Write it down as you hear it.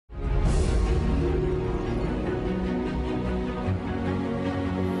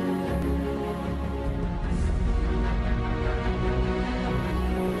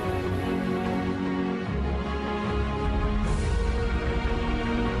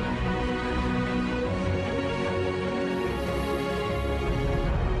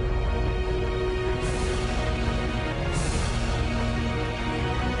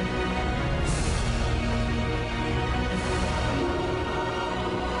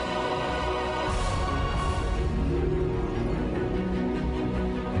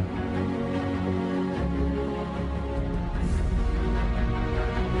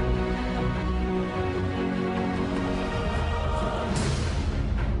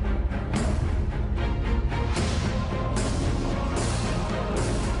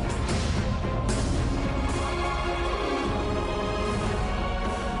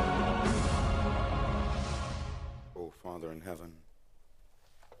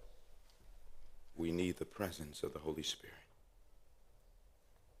need the presence of the Holy Spirit.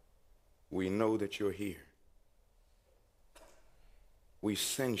 We know that you're here. We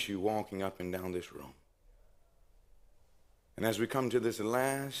sense you walking up and down this room. And as we come to this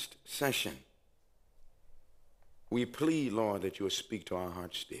last session, we plead, Lord, that you will speak to our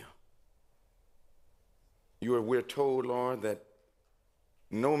hearts still. We're told, Lord, that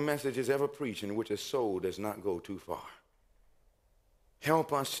no message is ever preached in which a soul does not go too far.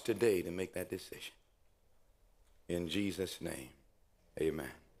 Help us today to make that decision. In Jesus' name, amen.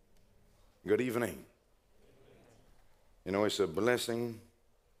 Good evening. You know, it's a blessing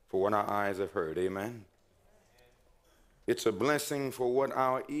for what our eyes have heard, amen. It's a blessing for what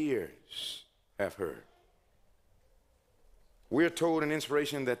our ears have heard. We're told in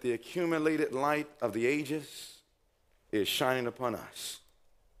inspiration that the accumulated light of the ages is shining upon us.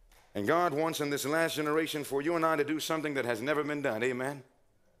 And God wants in this last generation for you and I to do something that has never been done, amen.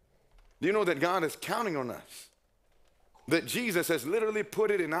 Do you know that God is counting on us? That Jesus has literally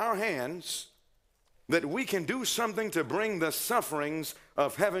put it in our hands that we can do something to bring the sufferings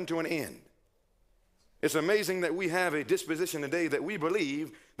of heaven to an end. It's amazing that we have a disposition today that we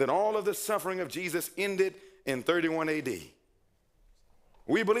believe that all of the suffering of Jesus ended in 31 AD.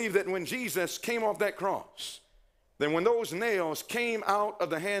 We believe that when Jesus came off that cross, then when those nails came out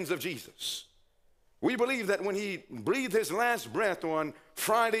of the hands of Jesus, we believe that when he breathed his last breath on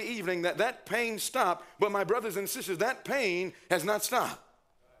Friday evening, that pain stopped. But my brothers and sisters, that pain has not stopped.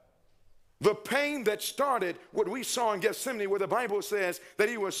 The pain that started what we saw in Gethsemane, where the Bible says that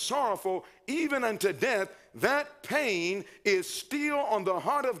he was sorrowful even unto death, that pain is still on the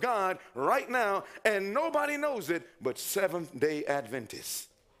heart of God right now, and nobody knows it but Seventh-day Adventists.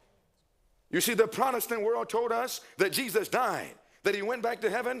 You see, the Protestant world told us that Jesus died, that he went back to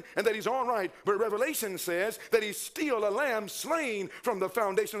heaven, and that he's all right. But Revelation says that he's still a lamb slain from the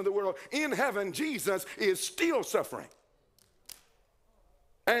foundation of the world. In heaven, Jesus is still suffering.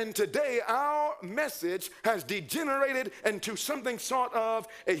 And today, our message has degenerated into something sort of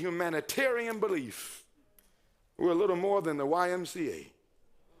a humanitarian belief. We're a little more than the YMCA.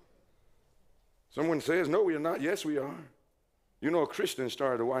 Someone says, no, we are not. Yes, we are. You know, a Christian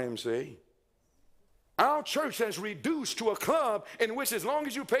started the YMCA. Our church has reduced to a club in which, as long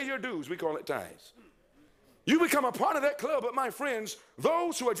as you pay your dues, we call it tithes, you become a part of that club. But my friends,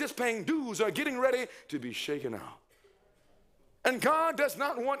 those who are just paying dues are getting ready to be shaken out. And God does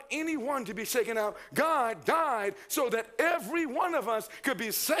not want anyone to be shaken out. God died so that every one of us could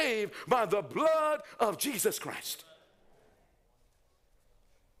be saved by the blood of Jesus Christ.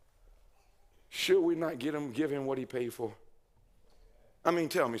 Should we not give him what he paid for? I mean,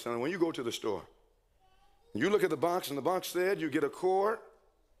 tell me something. When you go to the store, you look at the box, and the box said you get a cord,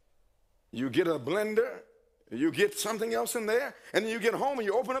 you get a blender, you get something else in there, and then you get home and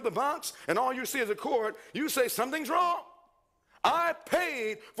you open up the box, and all you see is a cord. You say, something's wrong. I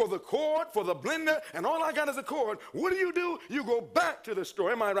paid for the cord, for the blender, and all I got is a cord. What do? You go back to the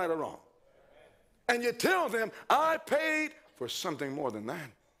store. Am I right or wrong? And you tell them, I paid for something more than that.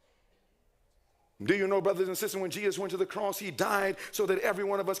 Do you know, brothers and sisters, when Jesus went to the cross, he died so that every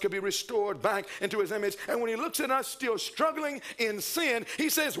one of us could be restored back into his image. And when he looks at us still struggling in sin, he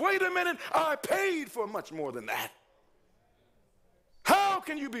says, wait a minute, I paid for much more than that. How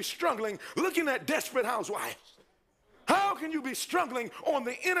can you be struggling looking at desperate housewives? How can you be struggling on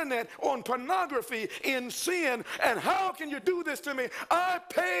the internet, on pornography, in sin? And how can you do this to me? I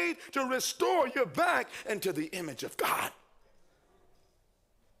paid to restore you back into the image of God.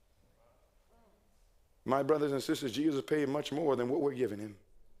 My brothers and sisters, Jesus paid much more than what we're giving him.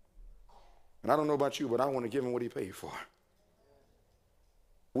 And I don't know about you, but I want to give him what he paid for.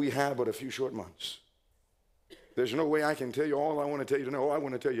 We have but a few short months. There's no way I can tell you all I want to tell you tonight. Oh, I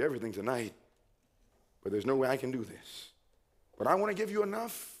want to tell you everything tonight. But there's no way I can do this. But I want to give you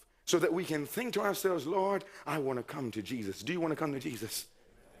enough so that we can think to ourselves, Lord, I want to come to Jesus. Do you want to come to Jesus?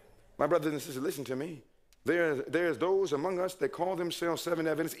 My brothers and sisters, listen to me. There's those among us that call themselves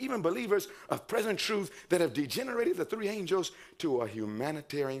Seventh-day Adventists, even believers of present truth, that have degenerated the three angels to a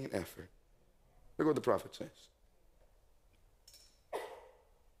humanitarian effort. Look what the prophet says.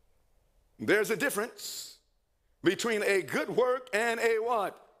 There's a difference between a good work and a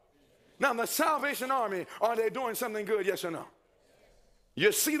what? Now, the Salvation Army, are they doing something good, yes or no?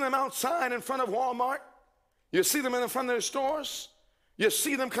 You see them outside in front of Walmart. You see them in front of their stores. You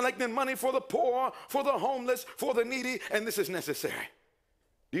see them collecting money for the poor, for the homeless, for the needy, and this is necessary.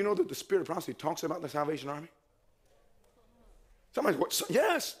 Do you know that the Spirit of prophecy talks about the Salvation Army? Somebody, what?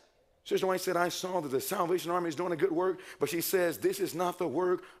 Yes. Sister White said, I saw that the Salvation Army is doing a good work, but she says this is not the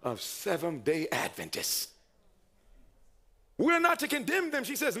work of Seventh-day Adventists. We're not to condemn them.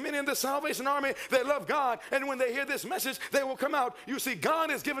 She says, many in the Salvation Army, they love God, and when they hear this message, they will come out. You see, God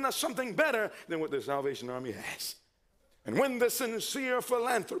has given us something better than what the Salvation Army has. And when the sincere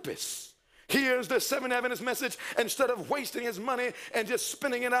philanthropist hears the Seventh Adventist message, instead of wasting his money and just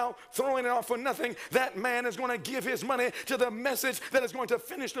spending it out, throwing it off for nothing, that man is going to give his money to the message that is going to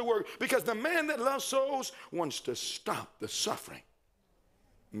finish the work, because the man that loves souls wants to stop the suffering.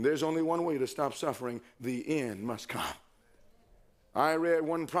 And there's only one way to stop suffering. The end must come. I read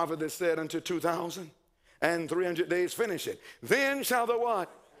one prophet that said, unto 2,300 days finish it. Then shall the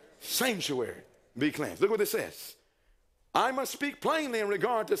what? Sanctuary be cleansed. Look what it says. I must speak plainly in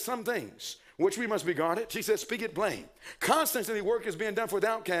regard to some things which we must be guarded. She says, speak it plain. Constantly work is being done for the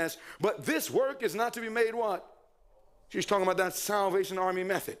outcast, but this work is not to be made what? She's talking about that Salvation Army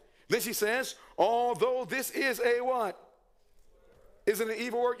method. Then she says, although this is a what? Is it an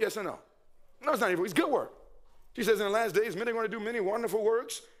evil work? Yes or no? No, it's not evil. It's good work. She says in the last days, many are going to do many wonderful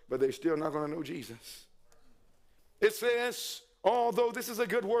works, but they're still not going to know Jesus. It says, although this is a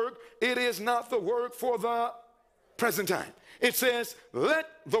good work, it is not the work for the present time. It says, let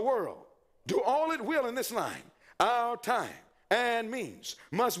the world do all it will in this line. Our time and means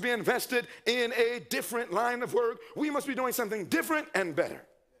must be invested in a different line of work. We must be doing something different and better.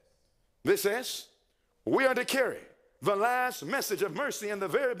 This says, we are to carry the last message of mercy in the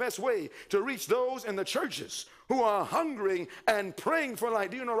very best way to reach those in the churches who are hungering and praying for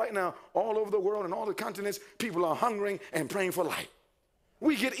light. Do you know right now, all over the world and all the continents, people are hungering and praying for light.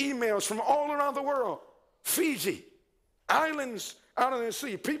 We get emails from all around the world. Fiji, islands out in the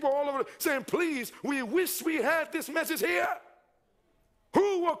sea, people all over saying, please, we wish we had this message here.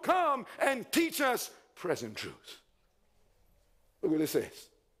 Who will come and teach us present truth? Look what it says.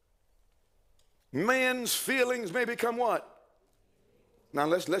 Men's feelings may become what? Now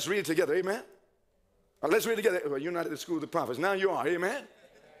let's read it together, amen? Let's read it together. Well, you're not at the school of the prophets. Now you are, amen?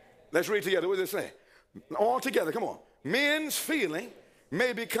 Let's read together. What does it say? All together, come on. Men's feeling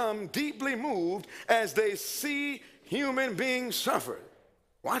may become deeply moved as they see human beings suffer.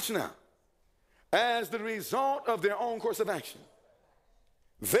 Watch now. As the result of their own course of action.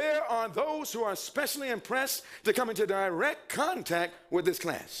 There are those who are especially impressed to come into direct contact with this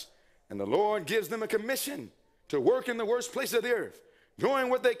class. And the Lord gives them a commission to work in the worst places of the earth, doing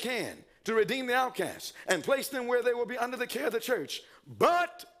what they can to redeem the outcasts and place them where they will be under the care of the church.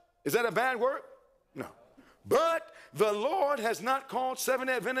 But, is that a bad word? No. But the Lord has not called Seventh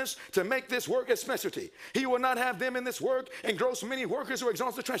Adventists to make this work a specialty. He will not have them in this work engross many workers who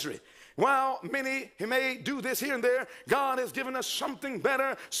exhaust the treasury. While many may do this here and there, God has given us something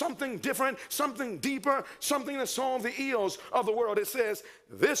better, something different, something deeper, something to solve the ills of the world. It says,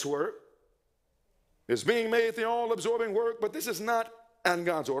 this work is being made the all-absorbing work, but this is not in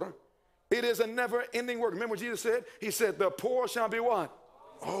God's order. It is a never-ending work. Remember what Jesus said? He said, the poor shall be what?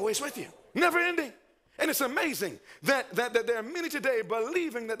 Always with you. Never-ending. And it's amazing that there are many today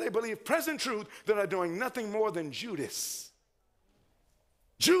believing that they believe present truth that are doing nothing more than Judas.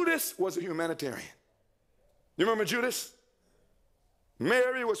 Judas was a humanitarian. You remember Judas?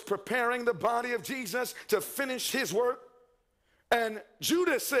 Mary was preparing the body of Jesus to finish his work. And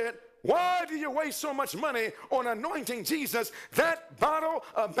Judas said, why do you waste so much money on anointing Jesus? That bottle,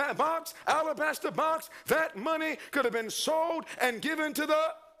 box, alabaster box, that money could have been sold and given to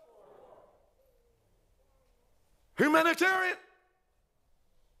the humanitarian.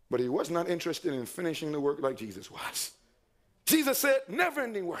 But he was not interested in finishing the work like Jesus was. Jesus said,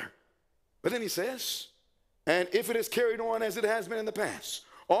 never-ending work. But then he says, and if it is carried on as it has been in the past,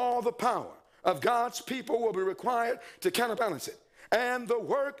 all the power of God's people will be required to counterbalance it. And the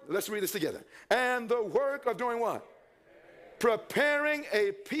work, let's read this together. And the work of doing what? Preparing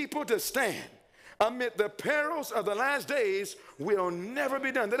a people to stand amid the perils of the last days will never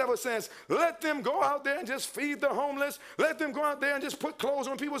be done. The devil says, let them go out there and just feed the homeless. Let them go out there and just put clothes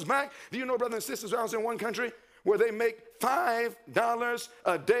on people's back. Do you know, brothers and sisters, I was in one country where they make $5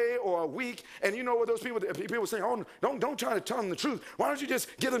 a day or a week. And you know what those people say, oh, don't try to tell them the truth. Why don't you just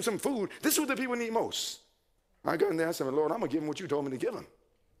give them some food? This is what the people need most. I got in there and said, Lord, I'm going to give them what you told me to give them.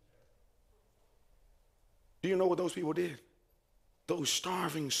 Do you know what those people did? Those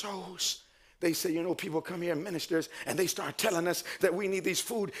starving souls. They say, you know, people come here, ministers, and they start telling us that we need these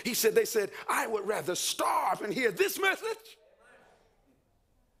food. They said, I would rather starve and hear this message.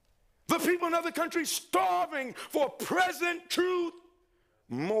 The people in other countries starving for present truth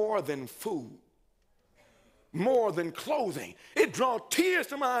more than food, more than clothing. It brought tears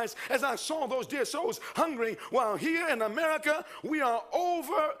to my eyes as I saw those dear souls hungering, while here in America, we are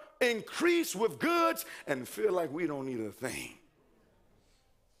over increased with goods and feel like we don't need a thing.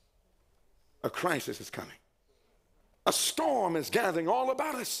 A crisis is coming. A storm is gathering all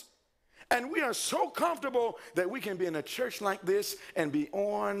about us. And we are so comfortable that we can be in a church like this and be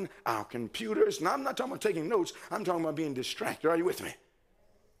on our computers. Now, I'm not talking about taking notes. I'm talking about being distracted. Are you with me?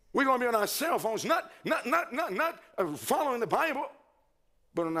 We're going to be on our cell phones, not following the Bible,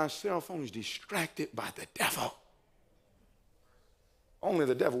 but on our cell phones distracted by the devil. Only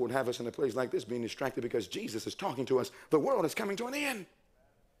the devil would have us in a place like this being distracted because Jesus is talking to us. The world is coming to an end.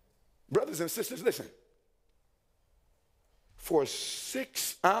 Brothers and sisters, listen. For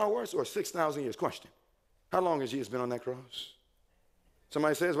 6 hours or 6,000 years, question, how long has Jesus been on that cross?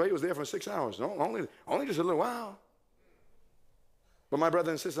 Somebody says, well, he was there for 6 hours. No, only just a little while. But my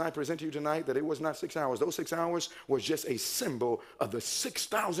brother and sister, I present to you tonight that it was not 6 hours. Those 6 hours was just a symbol of the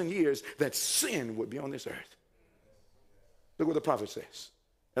 6,000 years that sin would be on this earth. Look what the prophet says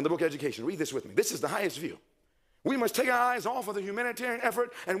in the book Education. Read this with me. This is the highest view. We must take our eyes off of the humanitarian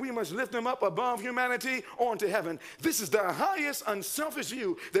effort and we must lift them up above humanity onto heaven. This is the highest unselfish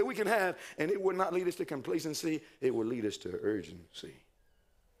view that we can have, and it would not lead us to complacency. It will lead us to urgency.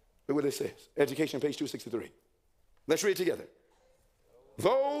 Look what it says. Education, page 263. Let's read it together.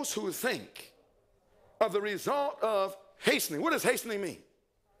 Those who think of the result of hastening. What does hastening mean?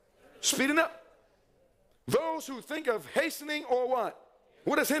 Speeding up. Those who think of hastening or what?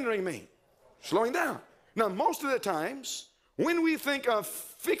 What does hindering mean? Slowing down. Now, most of the times, when we think of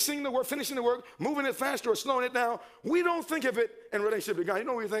fixing the work, finishing the work, moving it faster or slowing it down, we don't think of it in relationship to God. You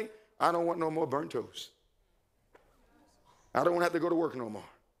know what we think? I don't want no more burnt toast. I don't want to have to go to work no more.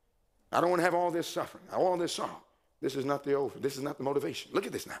 I don't want to have all this suffering, all this sorrow. This is not the motivation. Look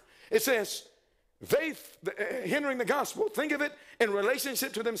at this now. It says, hindering the gospel, think of it in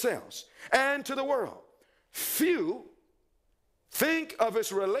relationship to themselves and to the world. Few think of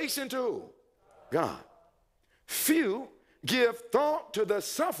its relation to who? God. Few give thought to the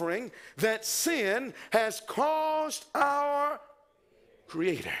suffering that sin has caused our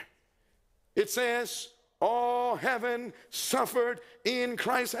Creator. It says, all heaven suffered in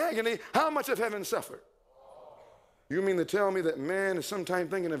Christ's agony. How much of heaven suffered? You mean to tell me that man is sometimes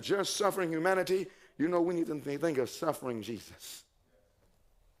thinking of just suffering humanity? You know, we need to think of suffering Jesus.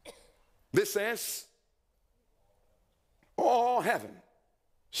 This says, all heaven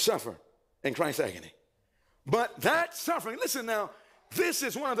suffered in Christ's agony. But that suffering, listen now, this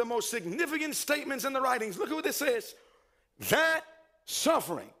is one of the most significant statements in the writings. Look at what this says. That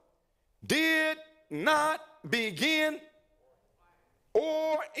suffering did not begin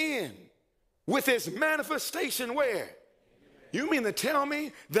or end with its manifestation where? You mean to tell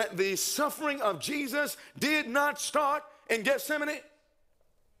me that the suffering of Jesus did not start in Gethsemane?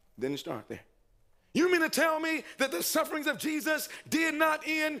 Didn't start there. You mean to tell me that the sufferings of Jesus did not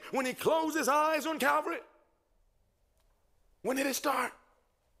end when he closed his eyes on Calvary? When did it start?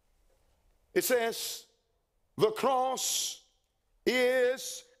 It says, the cross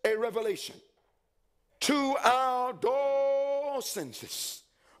is a revelation to our dull senses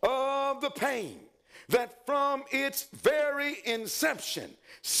of the pain that from its very inception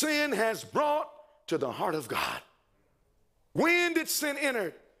sin has brought to the heart of God. When did sin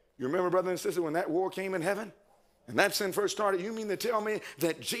enter? You remember, brother and sister, when that war came in heaven? And that sin first started, you mean to tell me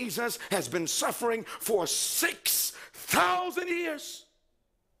that Jesus has been suffering for 6,000 years?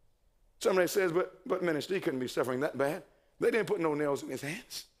 Somebody says, but minister, he couldn't be suffering that bad. They didn't put no nails in his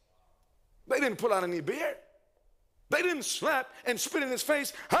hands. They didn't pull out any beard. They didn't slap and spit in his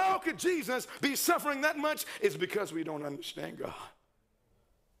face. How could Jesus be suffering that much? It's because we don't understand God.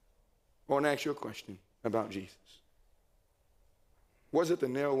 I want to ask you a question about Jesus. Was it the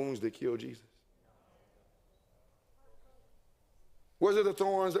nail wounds that killed Jesus? Was it the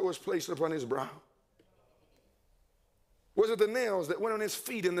thorns that was placed upon his brow? Was it the nails that went on his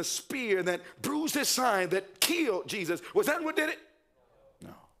feet and the spear that bruised his side that killed Jesus? Was that what did it?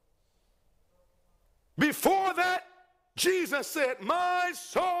 No. Before that, Jesus said, my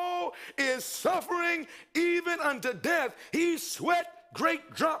soul is suffering even unto death. He sweat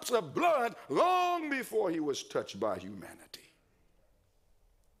great drops of blood long before he was touched by humanity.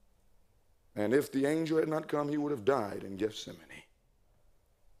 And if the angel had not come, he would have died in Gethsemane.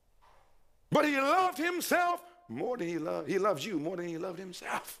 But he loved himself more than he loves you more than he loved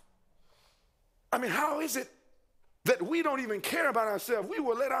himself. I mean, how is it that we don't even care about ourselves? We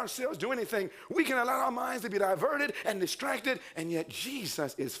will let ourselves do anything. We can allow our minds to be diverted and distracted, and yet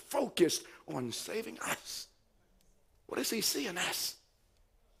Jesus is focused on saving us. What does he see in us?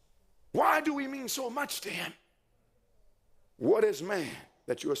 Why do we mean so much to him? What is man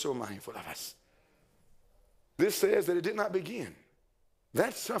that you are so mindful of us? This says that it did not begin.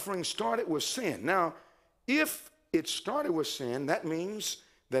 That suffering started with sin. Now, if it started with sin, that means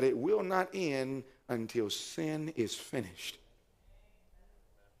that it will not end until sin is finished.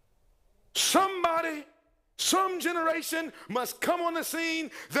 Somebody, some generation must come on the scene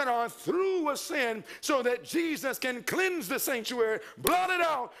that are through with sin so that Jesus can cleanse the sanctuary, blot it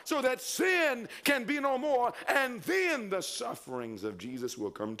out so that sin can be no more, and then the sufferings of Jesus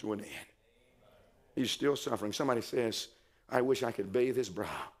will come to an end. He's still suffering. Somebody says, I wish I could bathe his brow.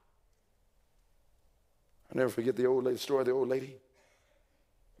 I'll never forget the old lady, story of the old lady.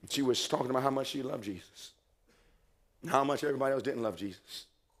 She was talking about how much she loved Jesus and how much everybody else didn't love Jesus.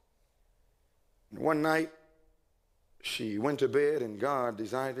 And one night, she went to bed, and God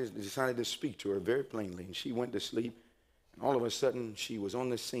decided to speak to her very plainly. And she went to sleep, and all of a sudden, she was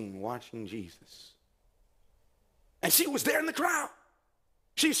on the scene watching Jesus. And she was there in the crowd.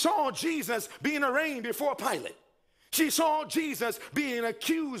 She saw Jesus being arraigned before Pilate. She saw Jesus being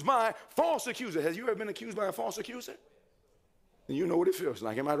accused by false accusers. Has you ever been accused by a false accuser? And you know what it feels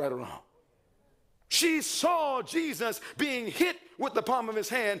like. Am I right or wrong? She saw Jesus being hit with the palm of his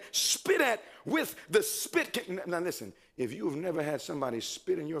hand, spit at with the spit. Now listen, if you've never had somebody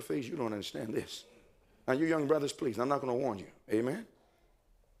spit in your face, you don't understand this. Now you young brothers, please, I'm not going to warn you. Amen?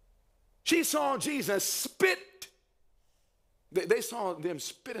 She saw Jesus spit. They saw them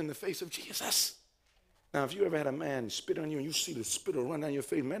spit in the face of Jesus. Now, if you ever had a man spit on you and you see the spit run down your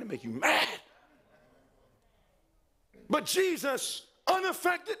face, man, it make you mad. But Jesus,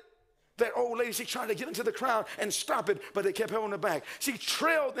 unaffected, that old lady, she tried to get into the crowd and stop it, but they kept her on the back. She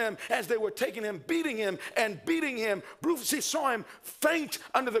trailed them as they were taking him, beating him, and beating him. She saw him faint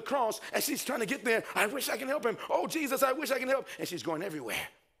under the cross, and she's trying to get there. I wish I can help him. Oh, Jesus, I wish I can help. And she's going everywhere.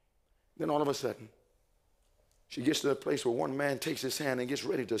 Then all of a sudden, she gets to a place where one man takes his hand and gets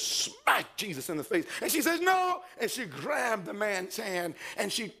ready to smack Jesus in the face. And she says, no. And she grabbed the man's hand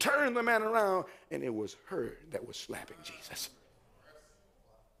and she turned the man around, and it was her that was slapping Jesus.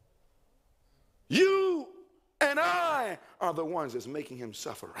 You and I are the ones that's making him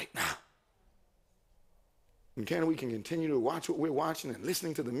suffer right now. And we can continue to watch what we're watching and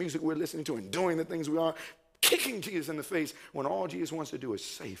listening to the music we're listening to and doing the things we are, kicking Jesus in the face when all Jesus wants to do is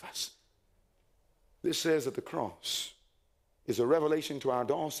save us. This says that the cross is a revelation to our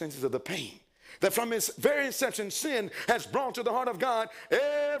dull senses of the pain that from its very inception sin has brought to the heart of God.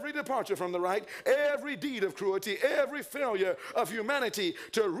 Every departure from the right, every deed of cruelty, every failure of humanity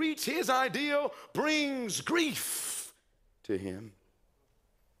to reach his ideal brings grief to him.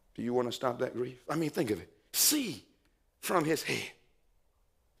 Do you want to stop that grief? I mean, think of it. See from his head,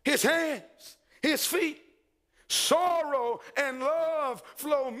 his hands, his feet, sorrow and love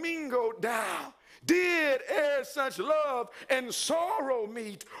flow mingled down. Did ere such love and sorrow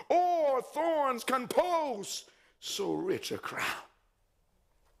meet, or thorns compose so rich a crown?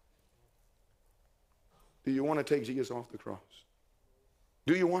 Do you want to take Jesus off the cross?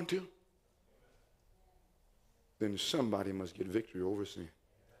 Do you want to? Then somebody must get victory over sin.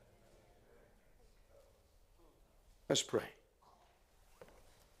 Let's pray.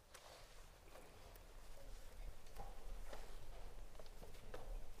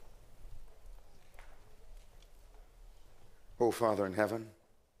 Oh, Father in heaven,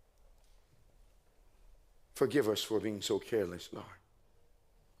 forgive us for being so careless, Lord.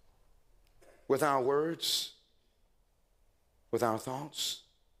 With our words, with our thoughts,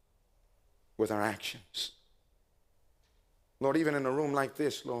 with our actions. Lord, even in a room like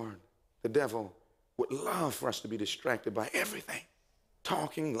this, Lord, the devil would love for us to be distracted by everything.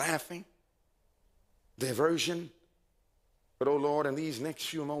 Talking, laughing, diversion. But, oh Lord, in these next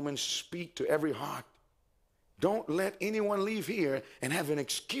few moments, speak to every heart. Don't let anyone leave here and have an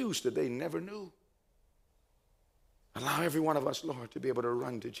excuse that they never knew. Allow every one of us, Lord, to be able to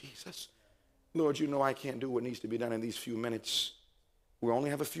run to Jesus. Lord, you know I can't do what needs to be done in these few minutes. We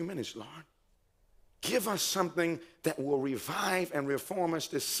only have a few minutes, Lord. Give us something that will revive and reform us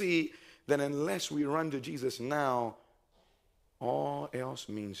to see that unless we run to Jesus now, all else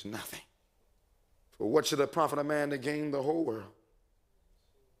means nothing. For what should it profit a man to gain the whole world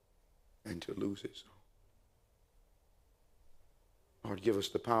and to lose his soul? Lord, give us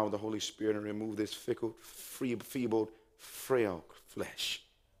the power of the Holy Spirit and remove this fickle, feeble, frail flesh.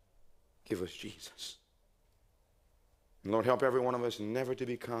 Give us Jesus. And Lord, help every one of us never to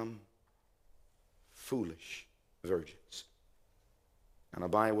become foolish virgins. And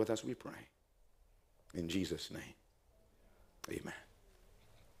abide with us, we pray. In Jesus' name, amen.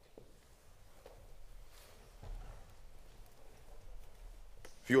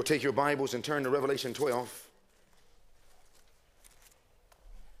 If you'll take your Bibles and turn to Revelation 12.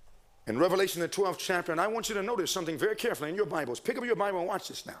 In Revelation, the 12th chapter, and I want you to notice something very carefully in your Bibles. Pick up your Bible and watch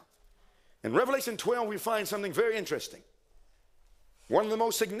this now. In Revelation 12, we find something very interesting. One of the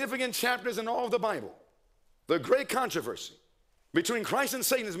most significant chapters in all of the Bible, the great controversy between Christ and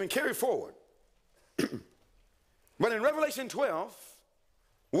Satan has been carried forward. But in Revelation 12,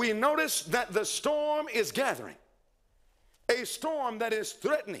 we notice that the storm is gathering, a storm that is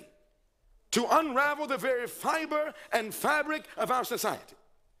threatening to unravel the very fiber and fabric of our society,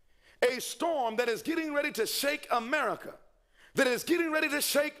 a storm that is getting ready to shake America, that is getting ready to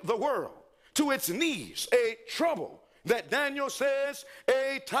shake the world to its knees, a trouble that Daniel says,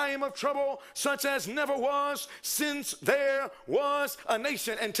 a time of trouble such as never was since there was a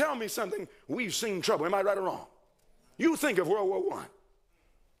nation. And tell me something, we've seen trouble. Am I right or wrong? You think of World War I.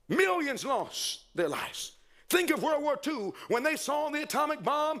 Millions lost their lives. Think of World War II when they saw the atomic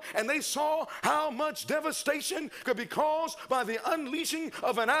bomb and they saw how much devastation could be caused by the unleashing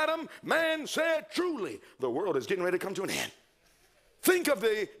of an atom. Man said, truly, the world is getting ready to come to an end. Think of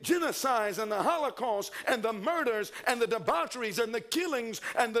the genocides and the Holocaust and the murders and the debaucheries and the killings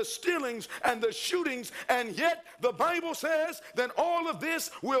and the stealings and the shootings, and yet the Bible says that all of this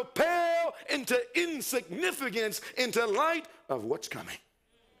will pale into insignificance into light of what's coming.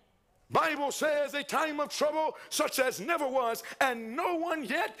 Bible says a time of trouble such as never was, and no one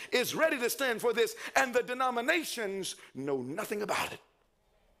yet is ready to stand for this, and the denominations know nothing about it.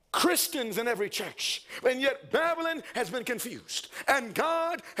 Christians in every church, and yet Babylon has been confused, and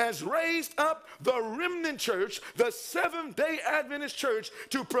God has raised up the remnant church, the Seventh-day Adventist church,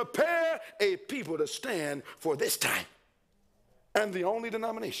 to prepare a people to stand for this time. And the only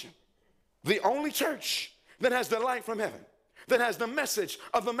denomination, the only church that has the light from heaven, that has the message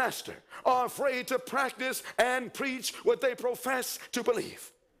of the Master, are afraid to practice and preach what they profess to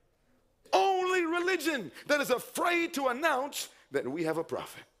believe. Only religion that is afraid to announce that we have a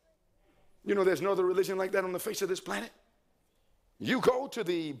prophet. You know, there's no other religion like that on the face of this planet. You go to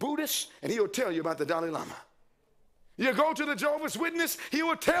the Buddhist and he'll tell you about the Dalai Lama. You go to the Jehovah's Witness, he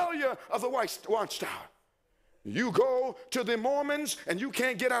will tell you of the Watchtower. You go to the Mormons and you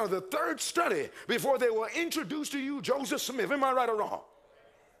can't get out of the third study before they will introduce to you Joseph Smith. Am I right or wrong?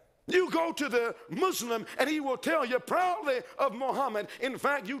 You go to the Muslim and he will tell you proudly of Muhammad. In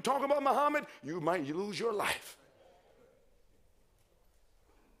fact, you talk about Muhammad, you might lose your life.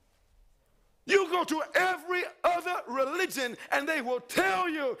 You go to every other religion and they will tell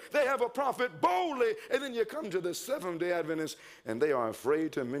you they have a prophet boldly, and then you come to the Seventh-day Adventists and they are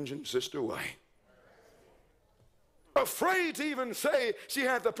afraid to mention Sister White. Afraid to even say she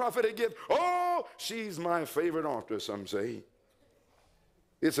had the prophetic gift. Oh, she's my favorite author, some say.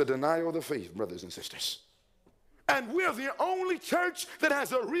 It's a denial of the faith, brothers and sisters. And we're the only church that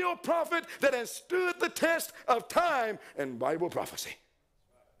has a real prophet that has stood the test of time and Bible prophecy.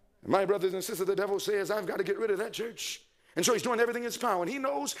 My brothers and sisters, the devil says, I've got to get rid of that church. And so he's doing everything in his power. And he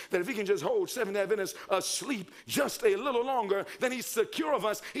knows that if he can just hold Seventh-day Adventists asleep just a little longer, then he's secure of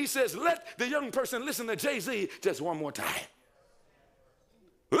us. He says, let the young person listen to Jay-Z just one more time.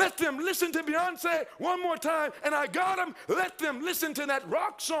 Let them listen to Beyonce one more time. And I got them. Let them listen to that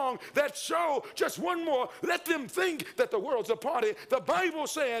rock song, that show, just one more. Let them think that the world's a party. The Bible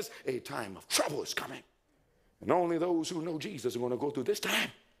says a time of trouble is coming. And only those who know Jesus are going to go through this time.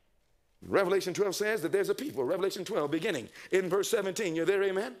 Revelation 12 says that there's a people. Revelation 12, beginning in verse 17. You're there,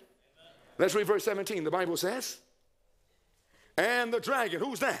 amen? Let's read verse 17. The Bible says, and the dragon,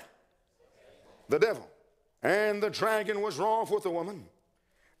 who's that? The devil. And the dragon was wroth with the woman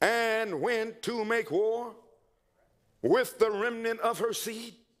and went to make war with the remnant of her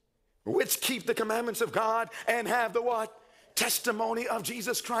seed, which keep the commandments of God and have the what? Testimony of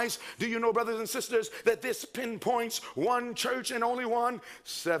Jesus Christ. Do you know, brothers and sisters, that this pinpoints one church and only one?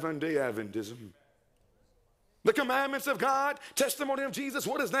 Seventh-day Adventism. The commandments of God, testimony of Jesus.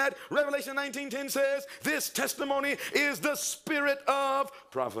 What is that? Revelation 19:10 says, this testimony is the spirit of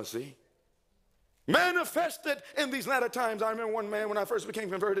prophecy. Manifested in these latter times. I remember one man when I first became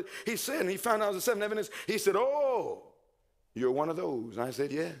converted, he said, and he found out I was a Seventh-day Adventist, he said, oh, you're one of those. I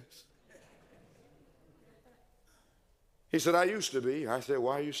said, yes. He said, I used to be. I said,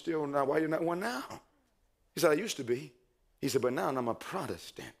 why are you still not? Why are you not one now? He said, I used to be. He said, but now I'm a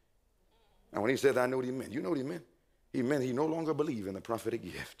Protestant. Now, when he said that, I know what he meant. You know what he meant? He meant he no longer believed in the prophetic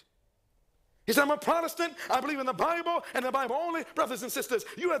gift. He said, I'm a Protestant. I believe in the Bible and the Bible only. Brothers and sisters,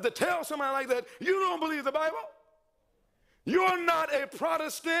 you have to tell somebody like that, you don't believe the Bible. You're not a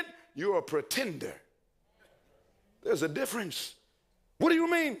Protestant. You're a pretender. There's a difference. What do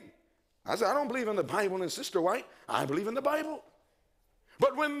you mean? I said, I don't believe in the Bible and Sister White. I believe in the Bible.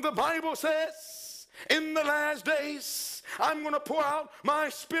 But when the Bible says, in the last days, I'm going to pour out my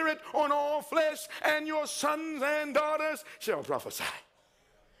spirit on all flesh, and your sons and daughters shall prophesy.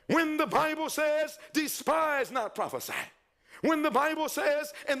 When the Bible says, despise not prophesy. When the Bible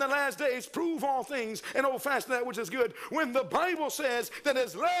says in the last days, prove all things and hold fast to that which is good. When the Bible says that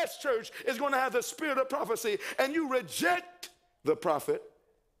his last church is going to have the spirit of prophecy and you reject the prophet,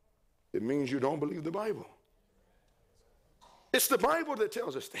 it means you don't believe the Bible. It's the Bible that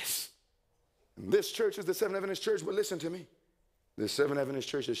tells us this. And this church is the Seventh Adventist church, but listen to me. The Seventh Adventist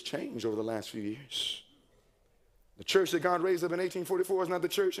church has changed over the last few years. The church that God raised up in 1844 is not the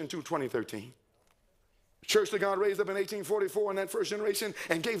church in 2013. The church that God raised up in 1844 in that first generation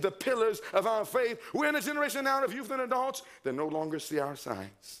and gave the pillars of our faith. We're in a generation now of youth and adults that no longer see our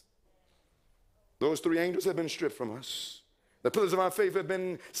signs. Those three angels have been stripped from us. The pillars of our faith have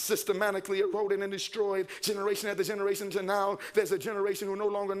been systematically eroded and destroyed generation after generation to now. There's a generation who no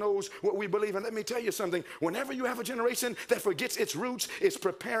longer knows what we believe. And let me tell you something. Whenever you have a generation that forgets its roots, it's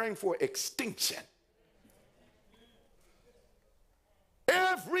preparing for extinction.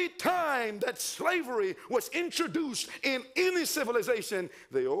 Every time that slavery was introduced in any civilization,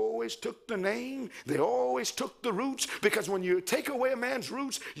 they always took the name, they always took the roots, because when you take away a man's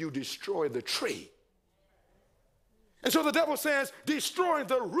roots, you destroy the tree. And so the devil says, destroy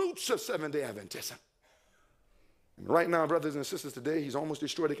the roots of Seventh-day Adventism. And right now, brothers and sisters, today, he's almost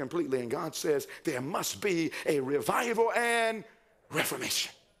destroyed it completely. And God says there must be a revival and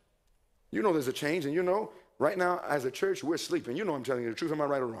reformation. You know there's a change, and you know, right now, as a church, we're sleeping. You know I'm telling you the truth. Am I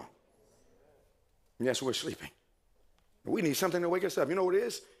right or wrong? Yes, we're sleeping. We need something to wake us up. You know what it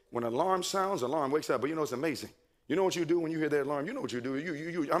is? When an alarm sounds, alarm wakes up. But you know it's amazing. You know what you do when you hear that alarm? You know what you do.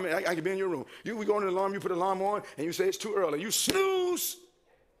 I mean, I can be in your room. We go in the alarm, you put the alarm on, and you say it's too early. You snooze.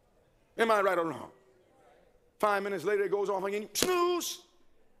 Am I right or wrong? 5 minutes later, it goes off again. Snooze.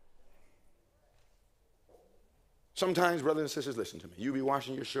 Sometimes, brothers and sisters, listen to me. You be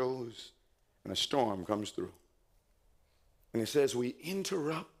watching your shows, and a storm comes through. And it says we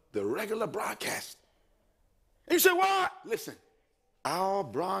interrupt the regular broadcast. And you say, what? Listen, our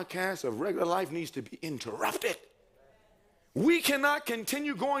broadcast of regular life needs to be interrupted. We cannot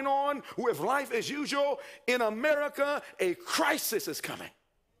continue going on with life as usual. In America, a crisis is coming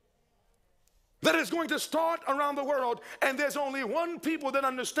that is going to start around the world. And there's only one people that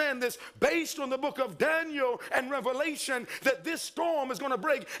understand this, based on the book of Daniel and Revelation, that this storm is going to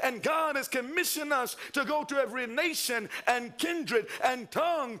break. And God has commissioned us to go to every nation and kindred and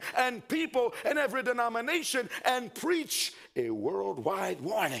tongue and people and every denomination and preach a worldwide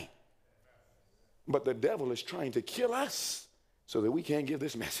warning. But the devil is trying to kill us so that we can't give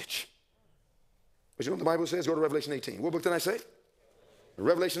this message. But you know what the Bible says? Go to Revelation 18. What book did I say?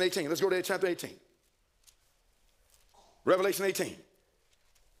 Revelation 18. Let's go to chapter 18. Revelation 18.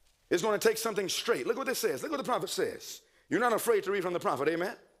 It's going to take something straight. Look what this says. Look what the prophet says. You're not afraid to read from the prophet.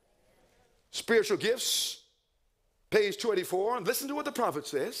 Amen? Spiritual gifts, page 284. Listen to what the prophet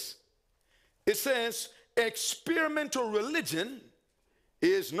says. It says, experimental religion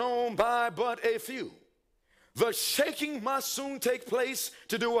is known by but a few. The shaking must soon take place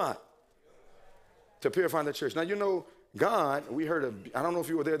to do what? To purify the church. Now, you know, God, we heard I don't know if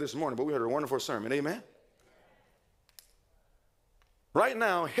you were there this morning, but we heard a wonderful sermon. Amen? Right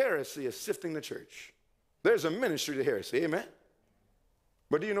now, heresy is sifting the church. There's a ministry to heresy. Amen?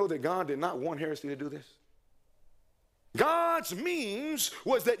 But do you know that God did not want heresy to do this? God's means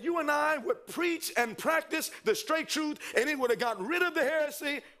was that you and I would preach and practice the straight truth, and it would have got rid of the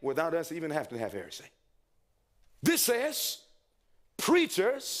heresy without us even having to have heresy. This says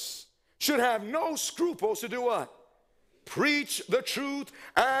preachers should have no scruples to do what? Preach the truth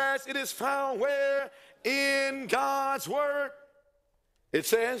as it is found where? In God's word. It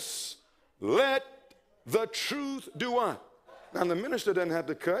says, let the truth do what? Now, the minister doesn't have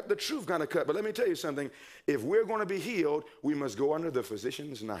to cut. The truth got to cut. But let me tell you something. If we're going to be healed, we must go under the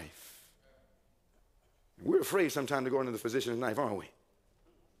physician's knife. We're afraid sometimes to go under the physician's knife, aren't we?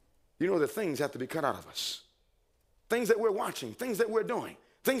 You know that things have to be cut out of us. Things that we're watching, things that we're doing,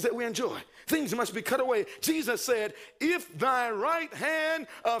 things that we enjoy. Things must be cut away. Jesus said, if thy right hand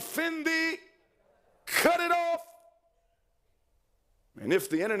offend thee, cut it off. And if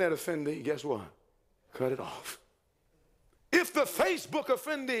the internet offend thee, guess what? Cut it off. If the Facebook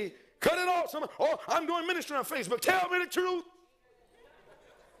offend thee, cut it off. Oh, I'm doing ministry on Facebook. Tell me the truth.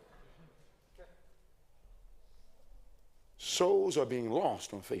 Souls are being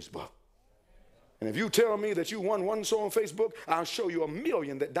lost on Facebook. And if you tell me that you won one soul on Facebook, I'll show you 1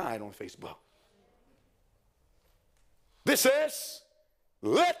 million that died on Facebook. This says,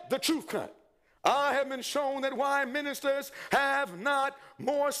 let the truth cut. I have been shown that why ministers have not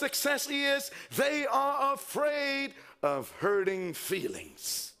more success is they are afraid of hurting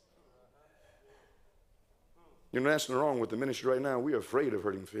feelings. You know, that's wrong with the ministry right now. We're afraid of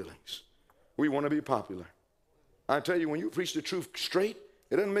hurting feelings. We want to be popular. I tell you, when you preach the truth straight,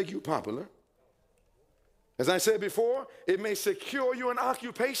 it doesn't make you popular. As I said before, it may secure you an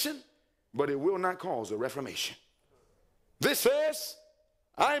occupation, but it will not cause a reformation. This says,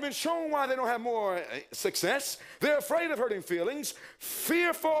 I've been shown why they don't have more success. They're afraid of hurting feelings,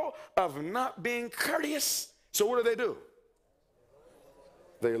 fearful of not being courteous. So what do?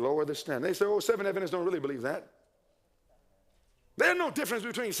 They lower the standard. They say, oh, Seventh Adventists don't really believe that. There's no difference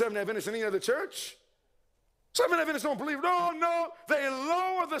between Seventh Adventists and any other church. Seventh Adventists don't believe. No, they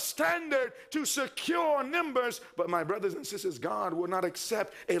lower the standard to secure numbers. But my brothers and sisters, God will not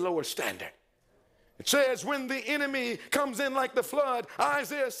accept a lower standard. It says when the enemy comes in like the flood,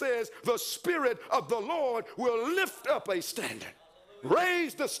 Isaiah says the Spirit of the Lord will lift up a standard,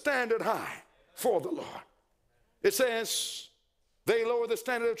 raise the standard high for the Lord. It says they lower the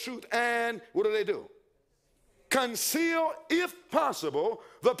standard of truth, and what do? Conceal, if possible,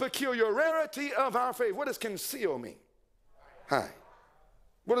 the peculiarity of our faith. What does conceal mean? Hide.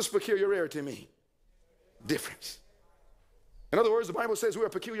 What does peculiarity mean? Difference. In other words, the Bible says we're a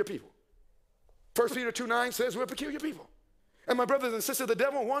peculiar people. 1 Peter 2:9 says we're peculiar people. And my brothers and sisters, the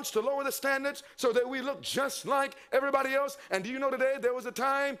devil wants to lower the standards so that we look just like everybody else. And do you know today there was a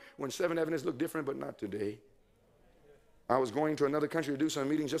time when Seventh Adventists looked different, but not today. I was going to another country to do some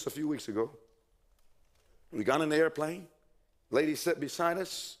meetings just a few weeks ago. We got in the airplane. Lady sat beside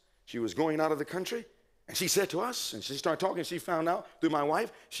us. She was going out of the country. And she said to us, and she started talking, she found out through my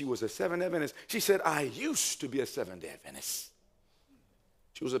wife, she was a Seventh Adventist. She said, I used to be a Seventh-day Adventist.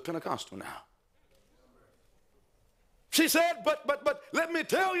 She was a Pentecostal now. She said, but let me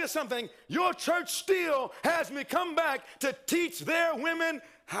tell you something. Your church still has me come back to teach their women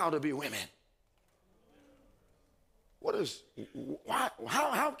how to be women.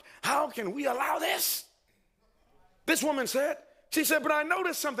 How can we allow this? This woman said, she said, but I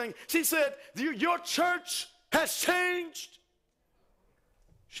noticed something. She said, your church has changed.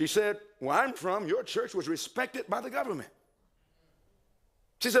 She said, where I'm from, your church was respected by the government.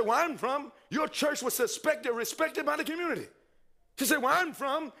 She said, where I'm from, your church was respected by the community. She said, where I'm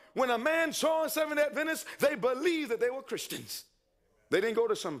from, when a man saw a Seventh Adventist, they believed that they were Christians. They didn't go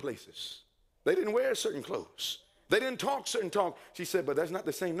to some places. They didn't wear certain clothes. They didn't talk certain talk. She said, but that's not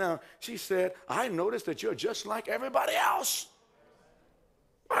the same now. She said, I noticed that you're just like everybody else.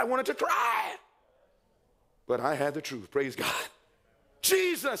 I wanted to cry. But I had the truth, praise God.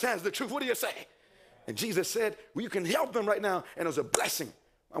 Jesus has the truth, what do you say? And Jesus said, well, you can help them right now. And it was a blessing.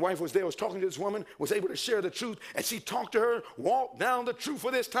 My wife was there, was talking to this woman, was able to share the truth, and she talked to her, walked down the truth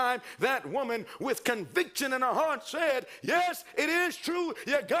for this time. That woman, with conviction in her heart, said, yes, it is true.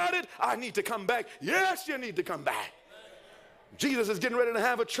 You got it. I need to come back. Yes, you need to come back. Jesus is getting ready to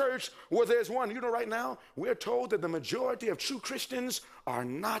have a church where there's one. You know, right now, we're told that the majority of true Christians are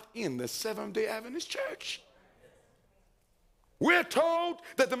not in the Seventh-day Adventist church. We're told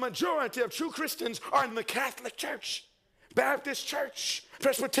that the majority of true Christians are in the Catholic Church, Baptist church,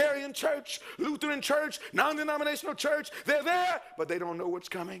 Presbyterian church, Lutheran church, non-denominational church. They're there, but they don't know what's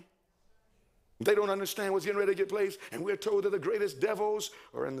coming. They don't understand what's getting ready to get place. And we're told that the greatest devils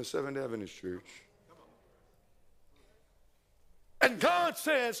are in the Seventh Adventist church. And God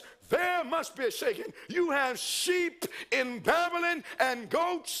says, there must be a shaking. You have sheep in Babylon and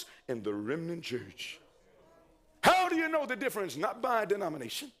goats in the remnant church. How do you know the difference? Not by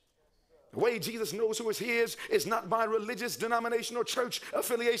denomination. The way Jesus knows who is his is not by religious, denomination, or church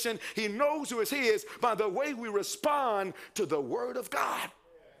affiliation. He knows who is his by the way we respond to the word of God.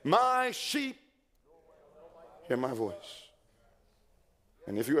 My sheep hear my voice.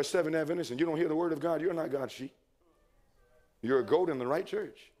 And if you're a Seventh Adventist and you don't hear the word of God, you're not God's sheep. You're a goat in the right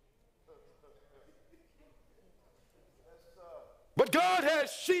church. But God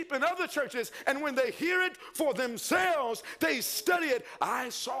has sheep in other churches, and when they hear it for themselves, they study it. I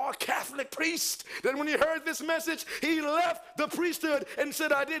saw a Catholic priest that when he heard this message, he left the priesthood and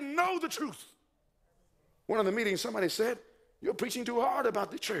said, I didn't know the truth. One of the meetings, somebody said, you're preaching too hard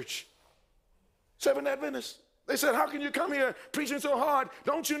about the church. Seventh Adventists. They said, how can you come here preaching so hard?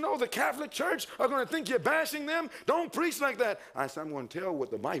 Don't you know the Catholic Church are going to think you're bashing them? Don't preach like that. I said, I'm going to tell what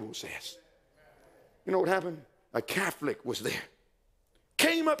the Bible says. You know what happened? A Catholic was there.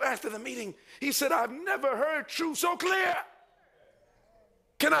 Came up after the meeting. He said, I've never heard truth so clear.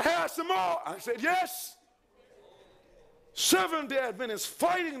 Can I have some more? I said, yes. Seventh-day Adventists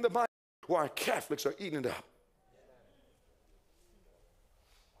fighting the Bible while Catholics are eating it up.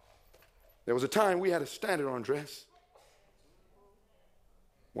 There was a time we had a standard on dress.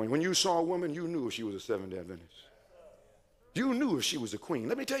 When you saw a woman, you knew if she was a Seventh-day Adventist. You knew if she was a queen.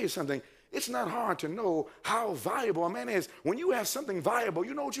 Let me tell you something. It's not hard to know how valuable a man is. When you have something valuable,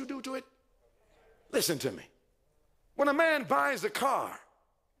 you know what you do to it? Listen to me. When a man buys a car,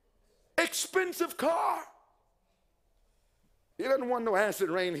 expensive car, he doesn't want no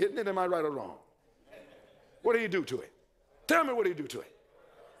acid rain hitting it. Am I right or wrong? What do you do to it? Tell me, what do you do to it?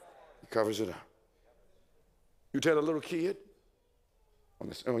 He covers it up. You tell a little kid,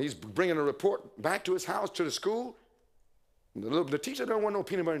 when he's bringing a report back to his house, to the school, the teacher don't want no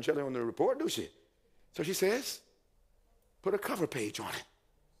peanut butter and jelly on the report, do she? So she says, put a cover page on it.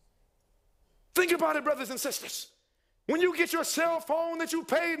 Think about it, brothers and sisters. When you get your cell phone that you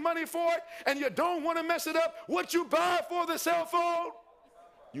paid money for it and you don't want to mess it up, what you buy for the cell phone?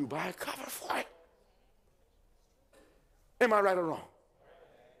 You buy a cover for it. Am I right or wrong?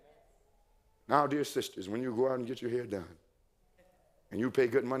 Now, dear sisters, when you go out and get your hair done and you pay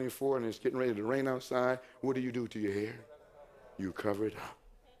good money for it and it's getting ready to rain outside, what do you do to your hair? You cover it up.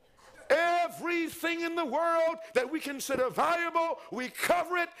 Everything in the world that we consider valuable, we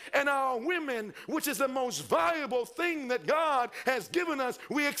cover it, and our women, which is the most valuable thing that God has given us,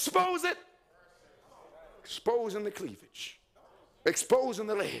 we expose it. Exposing the cleavage, exposing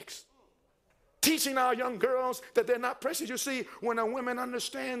the legs, teaching our young girls that they're not precious. You see, when a woman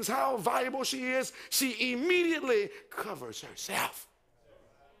understands how valuable she is, she immediately covers herself.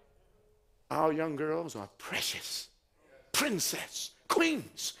 Our young girls are precious, princess,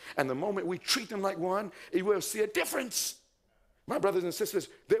 queens, and the moment we treat them like one, you will see a difference. My brothers and sisters,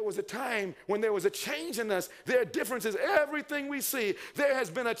 there was a time when there was a change in us. There are differences. Everything we see, there has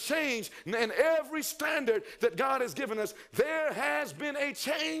been a change in every standard that God has given us. There has been a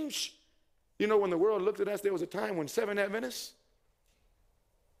change. You know, when the world looked at us, there was a time when Seventh Adventists,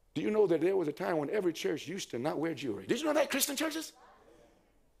 do you know that there was a time when every church used to not wear jewelry? Did you know that, Christian churches?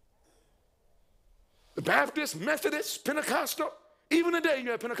 The Baptist, Methodist, Pentecostal, even today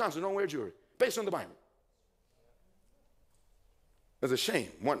you have Pentecostals don't wear jewelry, based on the Bible. It's a shame.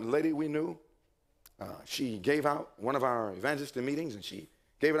 One lady we knew, she gave out one of our evangelistic meetings, and she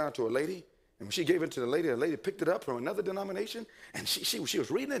gave it out to a lady. And when she gave it to the lady picked it up from another denomination, and she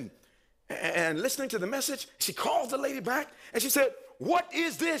was reading and listening to the message. She called the lady back, and she said, "What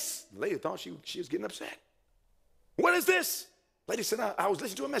is this?" The lady thought she was getting upset. "What is this?" The lady said, I was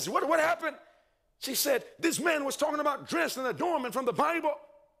listening to a message. What happened? She said, "This man was talking about dress and adornment from the Bible."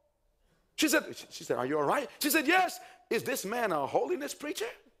 She said, "Are you all right?" She said, "Yes." "Is this man a holiness preacher?"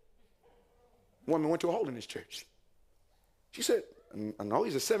 Woman went to a holiness church. She said, "No,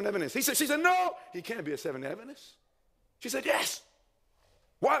 he's a Seventh Adventist." She said, "No, he can't be a Seventh Adventist." She said, "Yes."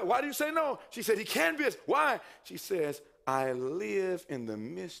 Why do you say no?" She said, "He can be. Why?" She says, "I live in the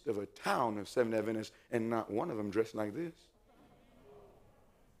midst of a town of Seventh Adventists, and not one of them dressed like this."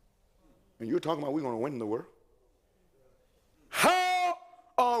 And you're talking about we're going to win the world? How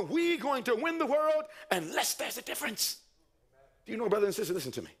are we going to win the world unless there's a difference? Do you know, brothers and sisters,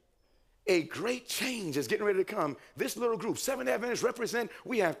 listen to me. A great change is getting ready to come. This little group, Seventh Adventists, represent,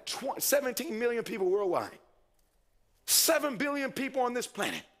 we have 17 million people worldwide. 7 billion people on this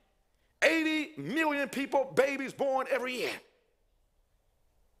planet. 80 million people, babies born every year.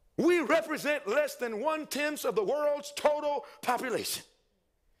 We represent less than 1/10 of the world's total population.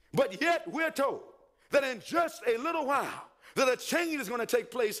 But yet we're told that in just a little while that a change is going to take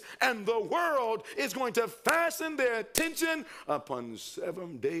place and the world is going to fasten their attention upon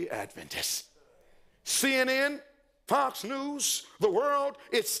Seventh-day Adventists. CNN, Fox News, the world,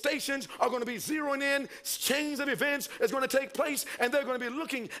 its stations are going to be zeroing in. Chains of events is going to take place, and they're going to be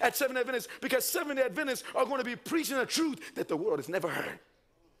looking at Seventh Adventists because Seventh Adventists are going to be preaching a truth that the world has never heard.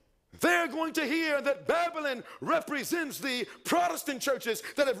 They're going to hear that Babylon represents the Protestant churches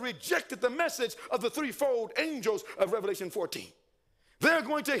that have rejected the message of the threefold angels of Revelation 14. They're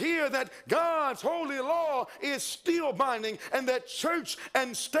going to hear that God's holy law is still binding, and that church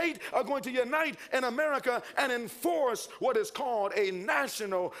and state are going to unite in America and enforce what is called a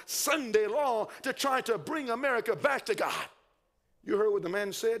national Sunday law to try to bring America back to God. You heard what the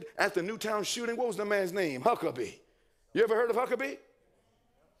man said at the Newtown shooting? What was the man's name? Huckabee. You ever heard of Huckabee?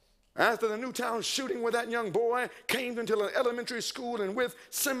 After the Newtown shooting, where that young boy came into an elementary school and with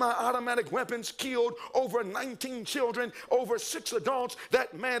semi-automatic weapons killed over 19 children, over 6 adults,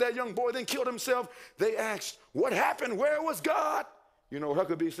 that young boy then killed himself. They asked, "What happened? Where was God?" You know what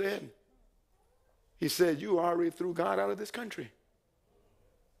Huckabee said? He said, "You already threw God out of this country."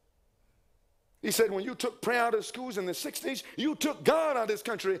 He said, when you took prayer out of schools in the 60s, you took God out of this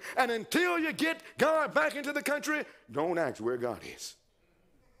country. And until you get God back into the country, don't ask where God is.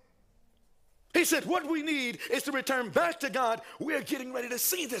 He said, what we need is to return back to God. We're getting ready to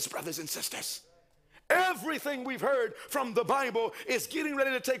see this, brothers and sisters. Everything we've heard from the Bible is getting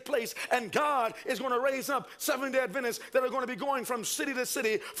ready to take place, and God is going to raise up Seventh-day Adventists that are going to be going from city to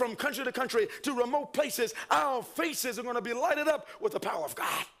city, from country to country, to remote places. Our faces are going to be lighted up with the power of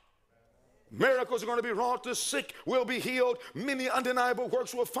God. Miracles are going to be wrought. The sick will be healed. Many undeniable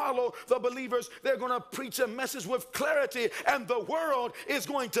works will follow the believers. They're going to preach a message with clarity, and the world is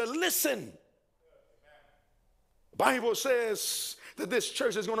going to listen. The Bible says that this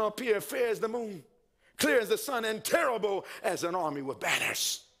church is going to appear fair as the moon, clear as the sun, and terrible as an army with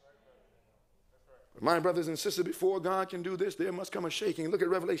banners. My brothers and sisters, before God can do this, there must come a shaking. Look at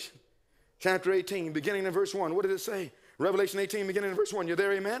Revelation chapter 18, beginning in verse 1. What did it say? Revelation 18, beginning in verse 1. You're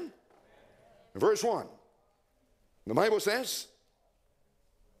there, amen? Verse 1, the Bible says,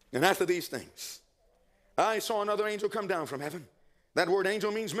 and after these things, I saw another angel come down from heaven. That word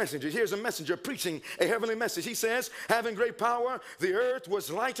angel means messenger. Here's a messenger preaching a heavenly message. He says, having great power, the earth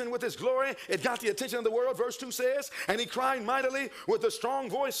was lightened with his glory. It got the attention of the world. Verse 2 says, and he cried mightily with a strong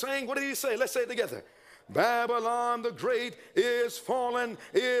voice, saying, what did he say? Let's say it together. Babylon the great is fallen,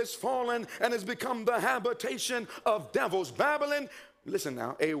 and has become the habitation of devils. Babylon, listen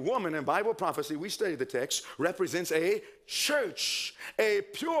now, a woman in Bible prophecy, we study the text, represents a church. A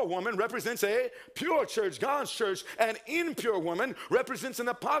pure woman represents a pure church, God's church. An impure woman represents an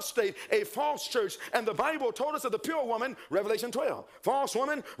apostate, a false church. And the Bible told us of the pure woman, Revelation 12. False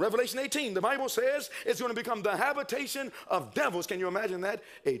woman, Revelation 18. The Bible says it's going to become the habitation of devils. Can you imagine that?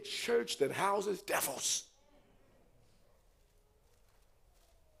 A church that houses devils.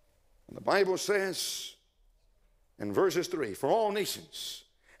 And the Bible says in verses 3, for all nations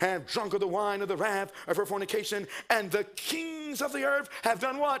have drunk of the wine of the wrath of her fornication, and the kings of the earth have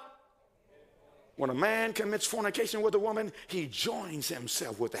done what? When a man commits fornication with a woman, he joins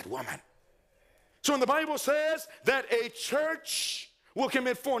himself with that woman. So when the Bible says that a church will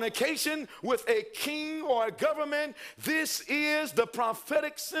commit fornication with a king or a government, this is the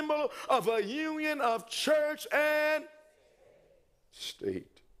prophetic symbol of a union of church and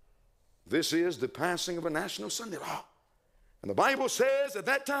state. This is the passing of a national Sunday law. And the Bible says at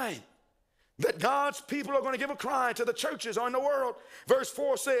that time that God's people are going to give a cry to the churches on the world. Verse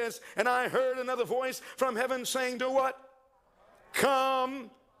 4 says, and I heard another voice from heaven saying, do what?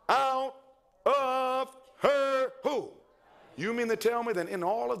 Come out of her. Who? You mean to tell me that in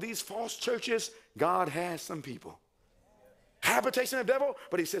all of these false churches, God has some people? Habitation of devil,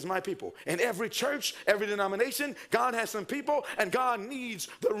 but he says my people. In every church, every denomination, God has some people, and God needs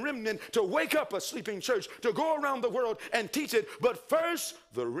the remnant to wake up a sleeping church, to go around the world and teach it. But first,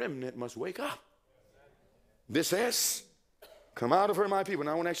 the remnant must wake up. This says, come out of her, my people.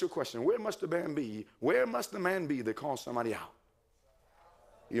 Now I want to ask you a question. Where must the man be? Where must the man be that calls somebody out?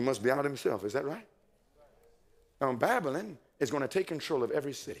 He must be out himself. Is that right? Now Babylon is going to take control of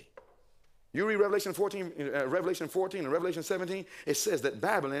every city. You read Revelation 14 and Revelation 17, it says that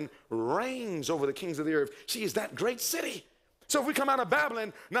Babylon reigns over the kings of the earth. She is that great city. So if we come out of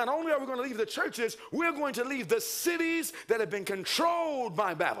Babylon, not only are we going to leave the churches, we're going to leave the cities that have been controlled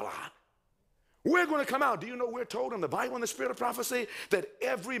by Babylon. We're going to come out. Do you know we're told in the Bible, in the spirit of prophecy, that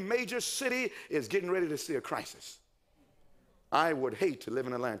every major city is getting ready to see a crisis? I would hate to live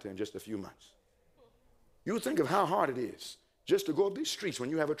in Atlanta in just a few months. You think of how hard it is just to go up these streets when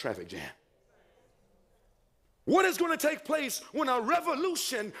you have a traffic jam. What is going to take place when a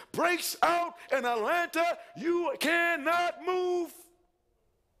revolution breaks out in Atlanta? You cannot move.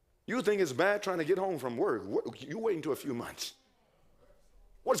 You think it's bad trying to get home from work. You wait until a few months.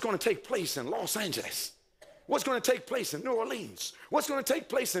 What's going to take place in Los Angeles? What's going to take place in New Orleans? What's going to take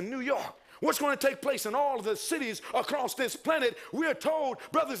place in New York? What's going to take place in all of the cities across this planet? We're told,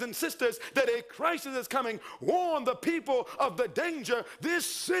 brothers and sisters, that a crisis is coming. Warn the people of the danger. These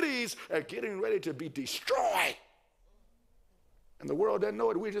cities are getting ready to be destroyed. And the world doesn't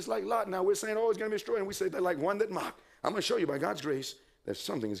know it. We're just like Lot now. We're saying, oh, it's going to be destroyed. And we say that like one that mocked. I'm going to show you by God's grace that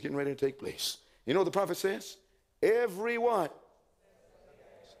something is getting ready to take place. You know what the prophet says? Every what?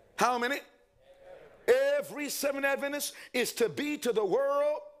 How many? Every Seventh-day Adventist is to be to the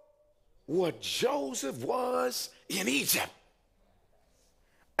world what Joseph was in Egypt,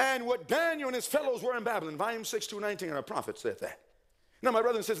 and what Daniel and his fellows were in Babylon. Volume 6, 219, and a prophet said that. Now, my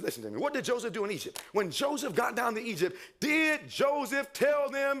brothers and sisters, listen to me. What did Joseph do in Egypt? When Joseph got down to Egypt, did Joseph tell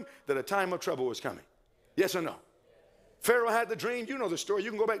them that a time of trouble was coming? Yes or no? Pharaoh had the dream. You know the story.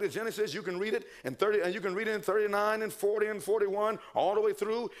 You can go back to Genesis. You can read it in 30, and you can read it in 39 and 40 and 41, all the way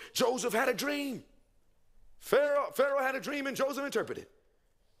through. Joseph had a dream. Pharaoh had a dream, and Joseph interpreted.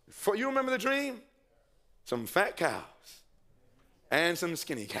 You remember the dream? Some fat cows and some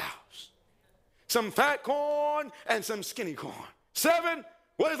skinny cows. Some fat corn and some skinny corn. 7,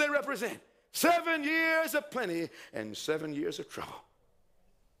 what do they represent? 7 years of plenty and 7 years of trouble.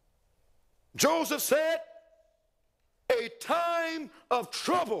 Joseph said, a time of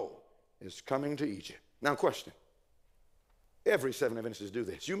trouble is coming to Egypt. Now question, every seven Adventists do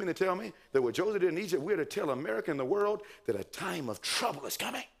this. You mean to tell me that what Joseph did in Egypt, we're to tell America and the world that a time of trouble is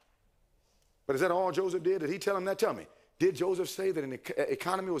coming? But is that all Joseph did? Did he tell them that? Tell me, did Joseph say that an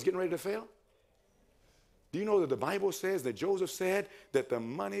economy was getting ready to fail? Do you know that the Bible says that Joseph said that the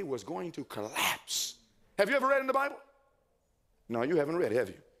money was going to collapse? Have you ever read in the Bible? No, you haven't read, have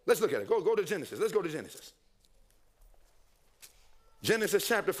you? Let's look at it. Go to Genesis. Let's go to Genesis. Genesis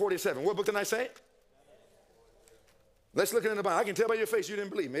chapter 47. What book did I say? Let's look at it in the Bible. I can tell by your face you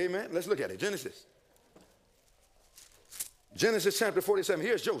didn't believe me. Amen. Let's look at it. Genesis. Genesis chapter 47.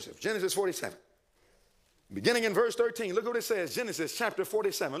 Here's Joseph. Genesis 47. Beginning in verse 13. Look what it says. Genesis chapter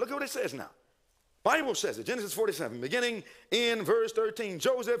 47. Look what it says now. Bible says it. Genesis 47. Beginning in verse 13.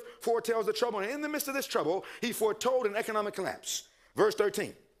 Joseph foretells the trouble. And in the midst of this trouble, he foretold an economic collapse. Verse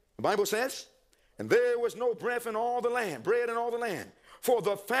 13. The Bible says, and there was no bread in all the land, for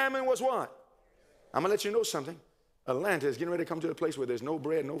the famine was what? I'm going to let you know something. Atlanta is getting ready to come to a place where there's no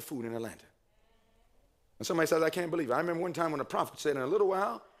bread, no food in Atlanta. And somebody says, I can't believe it. I remember one time when the prophet said, in a little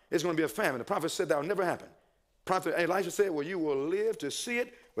while, it's going to be a famine. The prophet said that will never happen. Prophet Elijah said, well, you will live to see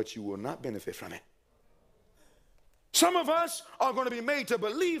it, but you will not benefit from it. Some of us are going to be made to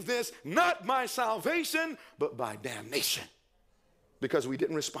believe this, not by salvation, but by damnation, because we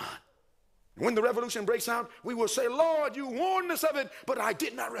didn't respond. When the revolution breaks out, we will say, Lord, you warned us of it, but I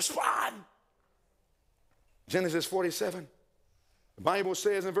did not respond. Genesis 47, the Bible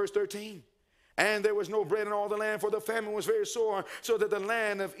says in verse 13, and there was no bread in all the land, for the famine was very sore, so that the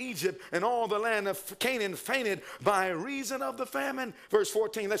land of Egypt and all the land of Canaan fainted by reason of the famine. Verse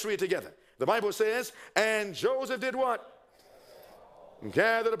 14, let's read it together. The Bible says, and Joseph did what?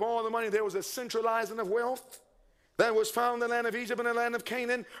 Gathered up all the money. There was a centralizing of wealth that was found in the land of Egypt and the land of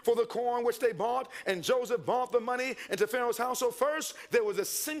Canaan for the corn which they bought. And Joseph bought the money into Pharaoh's house. So first, there was a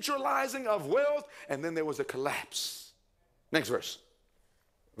centralizing of wealth, and then there was a collapse. Next verse.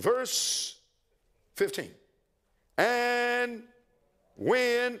 Verse 15. And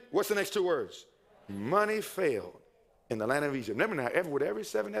when, what's the next two words? Money failed in the land of Egypt. Remember now, with every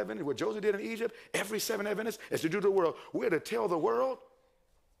seven Adventists, what Joseph did in Egypt, every seven Adventists is to do to the world. We're to tell the world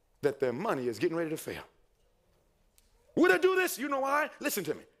that their money is getting ready to fail. We're to do this, you know why? Listen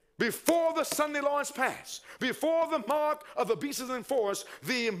to me. Before the Sunday laws pass, before the mark of the beast is enforced,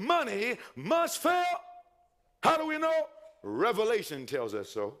 the money must fail. How do we know? Revelation tells us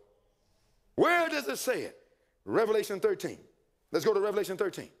so. Where does it say it? Revelation 13. Let's go to Revelation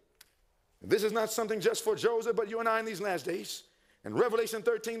 13. This is not something just for Joseph, but you and I in these last days. In Revelation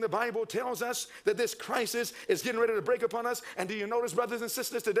 13, the Bible tells us that this crisis is getting ready to break upon us. And do you notice, brothers and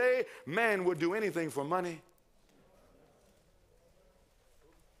sisters, today, man would do anything for money.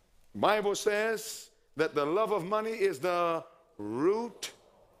 Bible says that the love of money is the root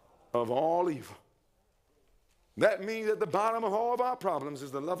of all evil. That means at the bottom of all of our problems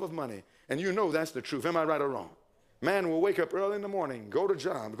is the love of money. And you know that's the truth. Am I right or wrong? Man will wake up early in the morning, go to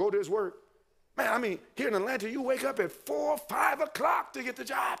job, go to his work. Man, I mean, here in Atlanta, you wake up at 4 or 5 o'clock to get the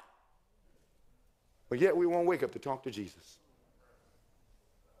job. But yet we won't wake up to talk to Jesus.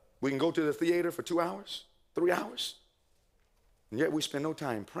 We can go to the theater for 2 hours, 3 hours. And yet we spend no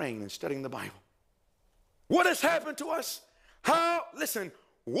time praying and studying the Bible. What has happened to us? Listen,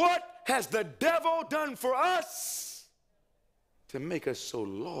 what has the devil done for us to make us so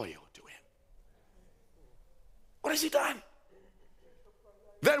loyal to him? What has he done?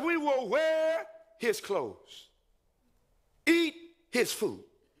 That we will wear his clothes, eat his food,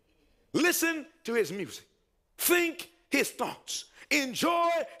 listen to his music, think his thoughts, enjoy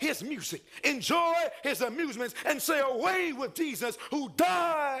his music, enjoy his amusements, and say away with Jesus who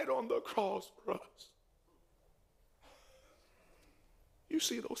died on the cross for us. You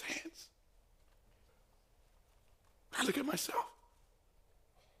see those hands? I look at myself.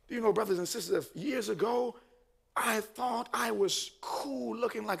 Do you know, brothers and sisters, years ago, I thought I was cool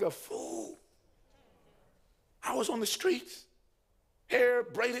looking like a fool. I was on the streets, hair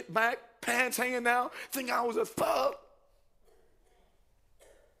braided back, pants hanging out, think I was a thug.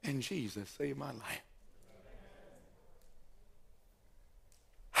 And Jesus saved my life.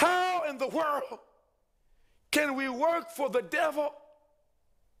 How in the world can we work for the devil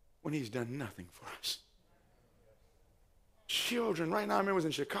when he's done nothing for us? Children, right now, I remember I was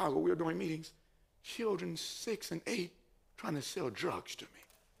in Chicago, we were doing meetings, children 6 and 8 trying to sell drugs to me.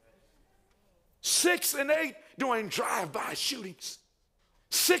 6 and 8 doing drive-by shootings.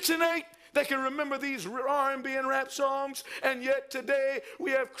 6 and 8 that can remember these R&B and rap songs, and yet today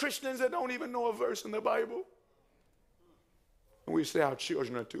we have Christians that don't even know a verse in the Bible. And we say our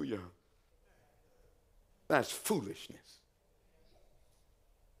children are too young. That's foolishness.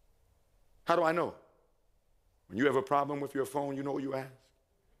 How do I know? When you have a problem with your phone, you know what you ask?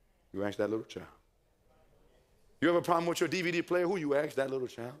 You ask that little child. You have a problem with your DVD player, who you ask? That little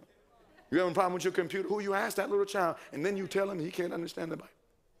child. You have a problem with your computer, who you ask? That little child. And then you tell him he can't understand the Bible.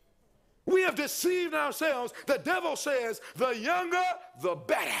 We have deceived ourselves. The devil says, the younger, the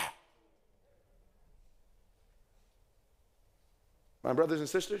better. My brothers and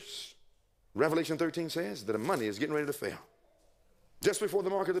sisters, Revelation 13 says that the money is getting ready to fail. Just before the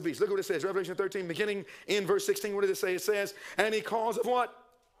mark of the beast. Look what it says. Revelation 13, beginning in verse 16. What does it say? It says, and he calls of what?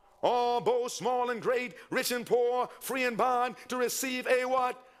 All, both small and great, rich and poor, free and bond, to receive a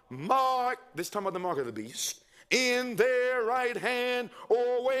what? Mark. This is talking about the mark of the beast. In their right hand,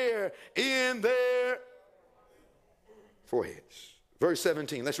 or where? In their foreheads. Verse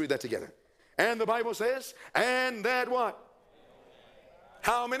 17. Let's read that together. And the Bible says, and that what?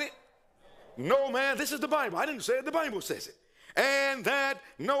 How many? No man. This is the Bible. I didn't say it. The Bible says it. And that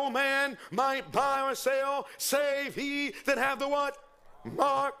no man might buy or sell, save he that have the what?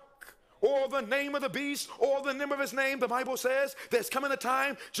 Mark, or the name of the beast, or the name of his name. The Bible says there's coming a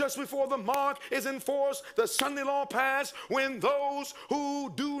time just before the mark is enforced, the Sunday law passed, when those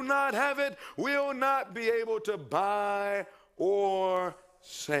who do not have it will not be able to buy or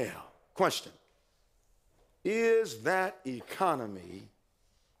sell. Question: is that economy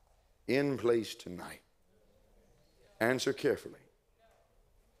in place tonight? Answer carefully.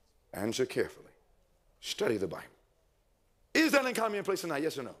 Answer carefully. Study the Bible. Is that economy in place tonight?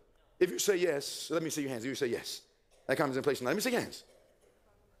 Yes or no? If you say yes, let me see your hands. If you say yes, that economy is in place tonight. Let me see your hands.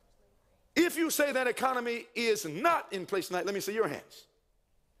 If you say that economy is not in place tonight, let me see your hands.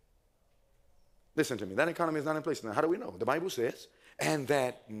 Listen to me. That economy is not in place tonight. How do we know? The Bible says, and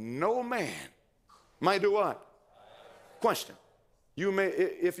that no man might do what? Question. You may,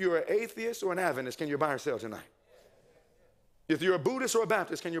 if you're an atheist or an Adventist, can you buy or sell tonight? If you're a Buddhist or a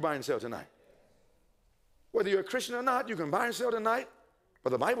Baptist, can you buy and sell tonight? Whether you're a Christian or not, you can buy and sell tonight. But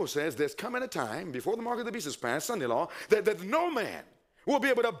the Bible says there's coming a time before the mark of the beast is passed, Sunday law, that no man will be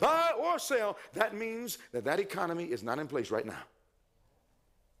able to buy or sell. That means that that economy is not in place right now.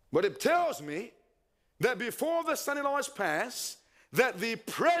 But it tells me that before the Sunday law is passed, that the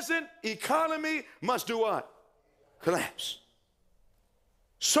present economy must do what? Collapse.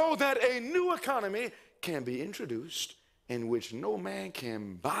 So that a new economy can be introduced in which no man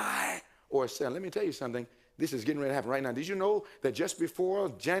can buy or sell. Let me tell you something. This is getting ready to happen right now. Did you know that just before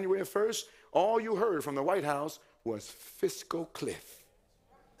January 1st, all you heard from the White House was fiscal cliff?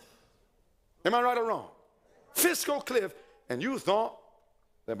 Am I right or wrong? Fiscal cliff. And you thought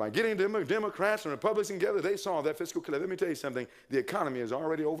that by getting Democrats and Republicans together, they saw that fiscal cliff. Let me tell you something. The economy is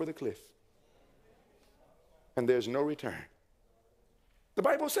already over the cliff. And there's no return. The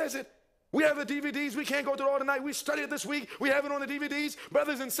Bible says it. We have the DVDs. We can't go through it all tonight. We studied it this week. We have it on the DVDs.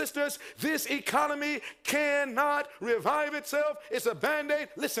 Brothers and sisters, this economy cannot revive itself. It's a Band-Aid.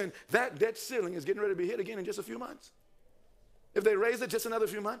 Listen, that debt ceiling is getting ready to be hit again in just a few months. If they raise it just another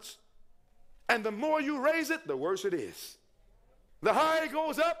few months. And the more you raise it, the worse it is. The higher it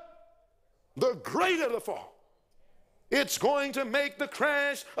goes up, the greater the fall. It's going to make the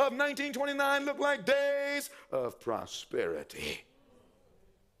crash of 1929 look like days of prosperity.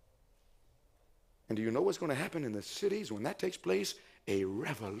 And do you know what's going to happen in the cities when that takes place? A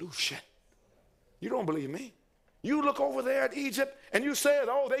revolution. You don't believe me? You look over there at Egypt and you say,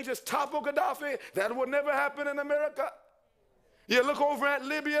 oh, they just toppled Gaddafi. That would never happen in America. You look over at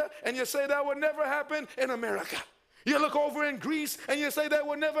Libya and you say that would never happen in America. You look over in Greece and you say that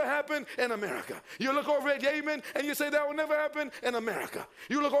would never happen in America. You look over at Yemen and you say that would never happen in America.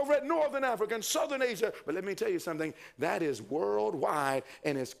 You look over at Northern Africa and Southern Asia. But let me tell you something. That is worldwide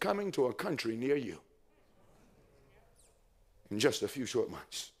and it's coming to a country near you in just a few short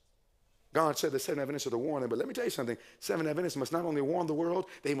months. God said the seven Adventists are the warning. But let me tell you something. Seven Adventists must not only warn the world,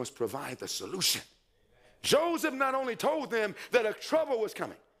 they must provide the solution. Joseph not only told them that a trouble was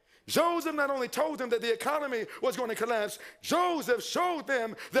coming. Joseph not only told them that the economy was going to collapse, Joseph showed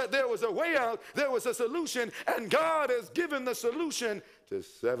them that there was a way out, there was a solution, and God has given the solution to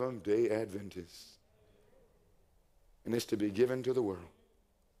Seventh-day Adventists. And it's to be given to the world.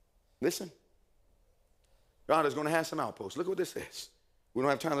 Listen, God is going to have some outposts. Look what this says. We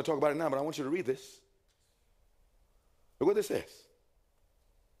don't have time to talk about it now, but I want you to read this. Look what this says.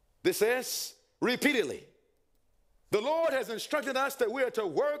 This says, repeatedly, the Lord has instructed us that we are to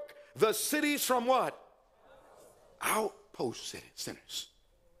work the cities from what? Outpost cities, sinners.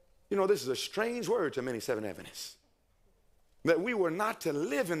 You know, this is a strange word to many Seventh Adventists. That we were not to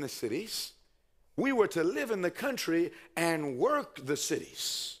live in the cities. We were to live in the country and work the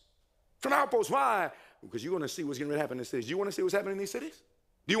cities. From outposts, why? Because you want to see what's going to happen in the cities. Do you want to see what's happening in these cities?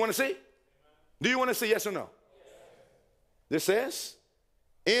 Do you want to see? Do you want to see, yes or no? This says,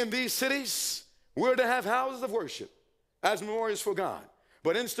 in these cities, we're to have houses of worship as memorials for God,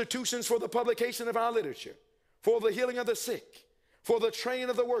 but institutions for the publication of our literature, for the healing of the sick, for the training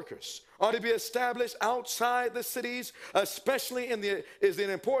of the workers, are to be established outside the cities, especially is it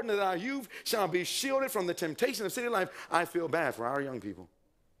important that our youth shall be shielded from the temptation of city life. I feel bad for our young people.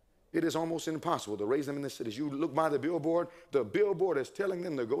 It is almost impossible to raise them in the cities. You look by the billboard is telling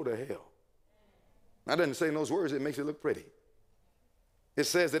them to go to hell. I didn't say in those words, it makes it look pretty. It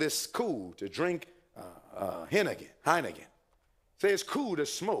says that it's cool to drink Heineken. Say it's cool to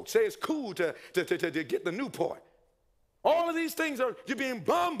smoke. Say it's cool to get the Newport. All of these things you're being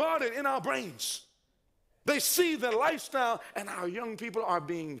bombarded in our brains. They see the lifestyle, and our young people are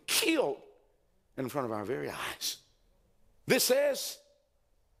being killed in front of our very eyes. This says,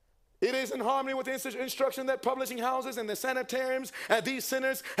 it is in harmony with the instruction that publishing houses and the sanitariums at these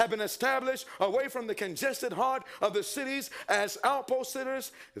centers have been established away from the congested heart of the cities as outpost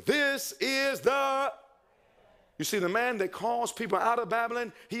centers. This is you see, the man that calls people out of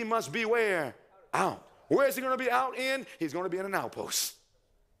Babylon, he must be where? Out. Where is he going to be out in? He's going to be in an outpost.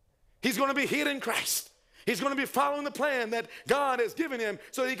 He's going to be hid in Christ. He's going to be following the plan that God has given him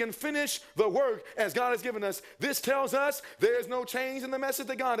so he can finish the work as God has given us. This tells us there is no change in the message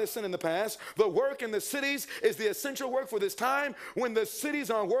that God has sent in the past. The work in the cities is the essential work for this time when the cities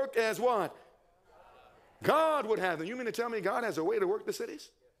are worked as what? God would have them. You mean to tell me God has a way to work the cities?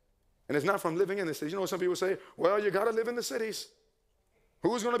 And it's not from living in the cities. You know, some people say, well, you got to live in the cities.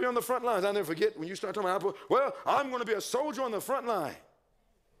 Who's going to be on the front lines? I'll never forget when you start talking about, well, I'm going to be a soldier on the front line.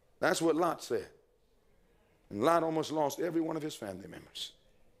 That's what Lot said. And Lot almost lost every one of his family members.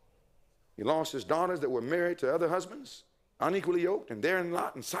 He lost his daughters that were married to other husbands, unequally yoked, and there in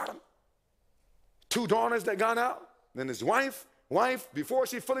Lot and Sodom. 2 daughters that got out. Then his wife, before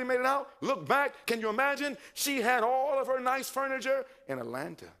she fully made it out, looked back. Can you imagine? She had all of her nice furniture in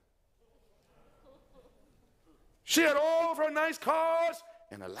Atlanta. She had all of her nice cars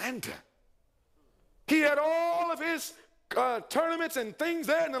in Atlanta. He had all of his tournaments and things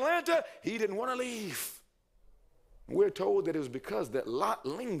there in Atlanta. He didn't want to leave. We're told that it was because that Lot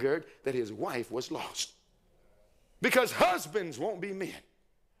lingered that his wife was lost. Because husbands won't be men.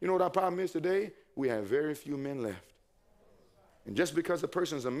 You know what our problem is today? We have very few men left. And just because a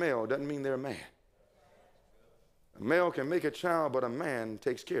person's a male doesn't mean they're a man. A male can make a child, but a man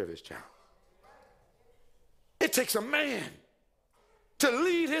takes care of his child. It takes a man to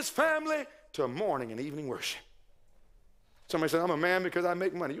lead his family to morning and evening worship. Somebody says, I'm a man because I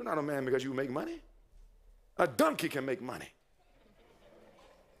make money. You're not a man because you make money. A donkey can make money.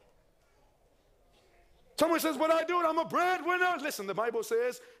 Someone says, what I do, I'm a breadwinner. Listen, the Bible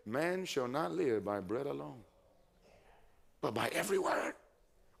says, man shall not live by bread alone, but by every word.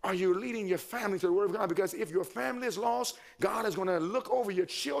 Are you leading your family to the word of God? Because if your family is lost, God is going to look over your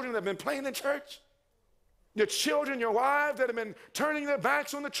children that have been playing in church. Your children, your wives that have been turning their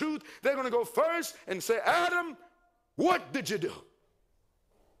backs on the truth, they're going to go first and say, Adam, what did you do?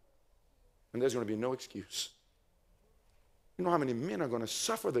 And there's going to be no excuse. You know how many men are going to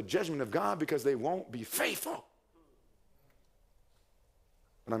suffer the judgment of God because they won't be faithful?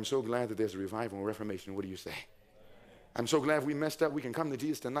 But I'm so glad that there's a revival and reformation. What do you say? I'm so glad we messed up. We can come to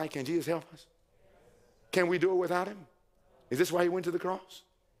Jesus tonight. Can Jesus help us? Can we do it without him? Is this why he went to the cross?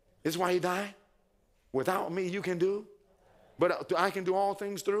 Is this why he died? Without me, you can do, but I can do all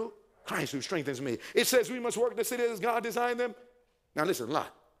things through Christ who strengthens me. It says we must work the city as God designed them. Now listen,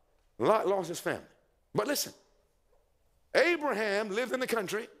 Lot lost his family. But listen, Abraham lived in the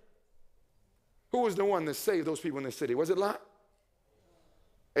country. Who was the one that saved those people in the city? Was it Lot?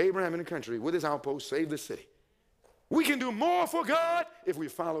 Abraham in the country with his outpost saved the city. We can do more for God if we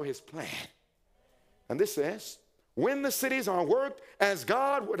follow his plan. And this says, when the cities are worked as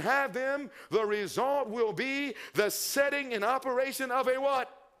God would have them, the result will be the setting in operation of a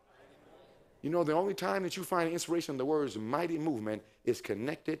what? You know, the only time that you find inspiration in the words mighty movement is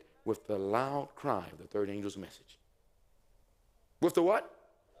connected with the loud cry of the third angel's message. With the what?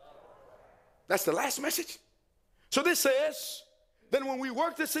 That's the last message. So this says, then when we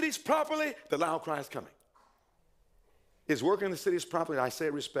work the cities properly, the loud cry is coming. Is working the cities properly, I say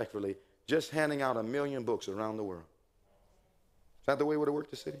it respectfully, just handing out 1 million books around the world? Is that the way we're to work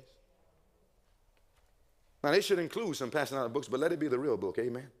the cities? Now, they should include some passing out of books, but let it be the real book,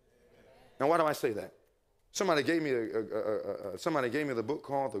 amen? Now, why do I say that? Somebody gave me the book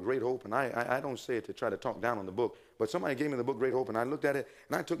called The Great Hope, and I don't say it to try to talk down on the book, but somebody gave me the book Great Hope, and I looked at it,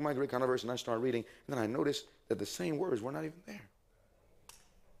 and I took my Great Controversy, and I started reading, and then I noticed that the same words were not even there.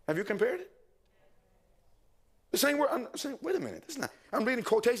 Have you compared it? The same word. I'm saying, wait a minute, this is not. I'm reading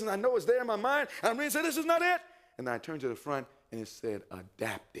quotations, I know it's there in my mind, and I'm reading, say, this is not it. And then I turned to the front, and it said,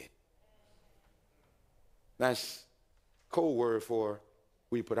 adapted. That's code word for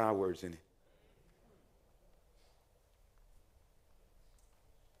we put our words in it.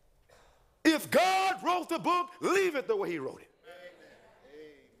 If God wrote the book, leave it the way he wrote it.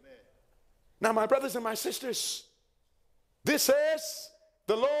 Amen. Now, my brothers and my sisters, this says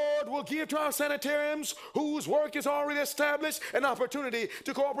the Lord will give to our sanitariums, whose work is already established, an opportunity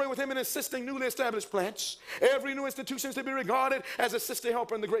to cooperate with him in assisting newly established plants. Every new institution is to be regarded as a sister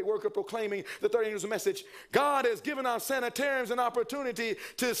helper in the great work of proclaiming the third angel's message. God has given our sanitariums an opportunity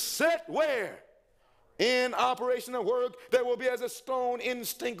to set where? In operation of work that will be as a stone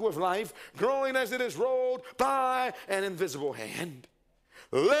instinct with life, growing as it is rolled by an invisible hand.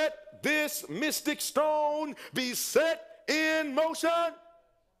 Let this mystic stone be set in motion.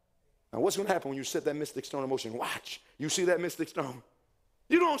 Now, what's going to happen when you set that mystic stone in motion? Watch. You see that mystic stone?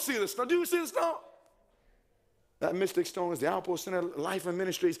 You don't see the stone. Do you see the stone? That mystic stone is the Outpost Center Life and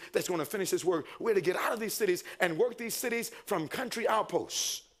Ministries that's going to finish this work. We're to get out of these cities and work these cities from country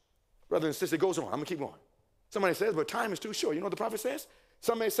outposts. Brother and sister, it goes on. I'm going to keep going. Somebody says, but time is too short. You know what the prophet says?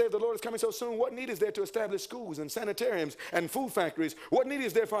 Some may say, if the Lord is coming so soon, what need is there to establish schools and sanitariums and food factories? What need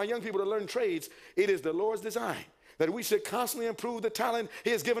is there for our young people to learn trades? It is the Lord's design that we should constantly improve the talent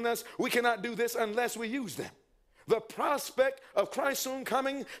he has given us. We cannot do this unless we use them. The prospect of Christ's soon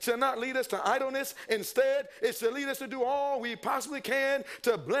coming shall not lead us to idleness. Instead, it shall lead us to do all we possibly can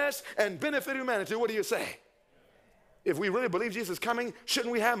to bless and benefit humanity. What do you say? If we really believe Jesus is coming,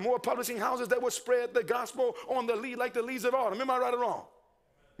 shouldn't we have more publishing houses that will spread the gospel on the lead like the leaves of autumn? Am I right or wrong?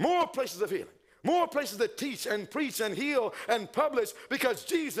 More places of healing. More places that teach and preach and heal and publish because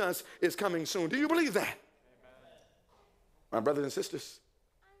Jesus is coming soon. Do you believe that? Amen. My brothers and sisters,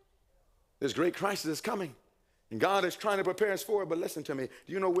 this great crisis is coming. And God is trying to prepare us for it. But listen to me.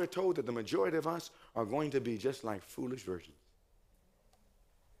 Do you know we're told that the majority of us are going to be just like foolish virgins?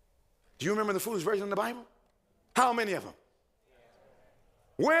 Do you remember the foolish virgin in the Bible? How many of them?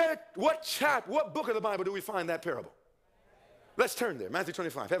 What book of the Bible do we find that parable? Let's turn there. Matthew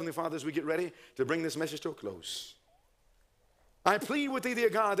 25. Heavenly Father, as we get ready to bring this message to a close, I plead with thee, dear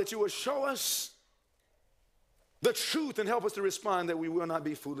God, that you will show us the truth and help us to respond that we will not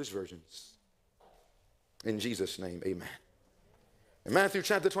be foolish virgins. In Jesus' name, amen. In Matthew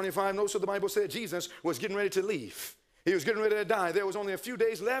chapter 25, notice what the Bible said. Jesus was getting ready to leave. He was getting ready to die. There was only a few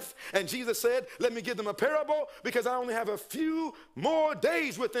days left, and Jesus said, let me give them a parable because I only have a few more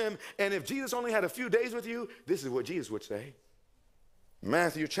days with them. And if Jesus only had a few days with you, this is what Jesus would say.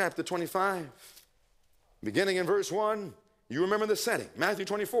 Matthew chapter 25, beginning in verse 1, you remember the setting. Matthew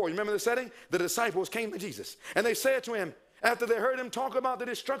 24, you remember the setting? The disciples came to Jesus, and they said to him, after they heard him talk about the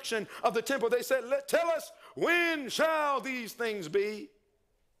destruction of the temple, they said, tell us, when shall these things be?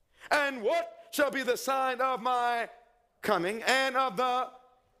 And what shall be the sign of my coming and of the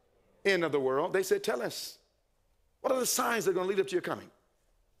end of the world? They said, tell us, what are the signs that are going to lead up to your coming?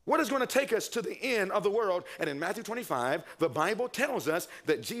 What is going to take us to the end of the world? And in Matthew 25, the Bible tells us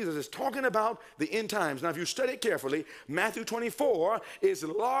that Jesus is talking about the end times. Now, if you study it carefully, Matthew 24 is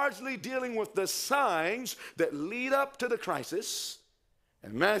largely dealing with the signs that lead up to the crisis.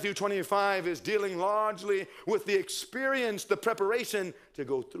 And Matthew 25 is dealing largely with the experience, the preparation to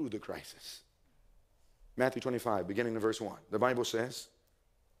go through the crisis. Matthew 25, beginning in verse 1. The Bible says,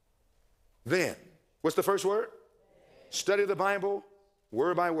 then, what's the first word? Study the Bible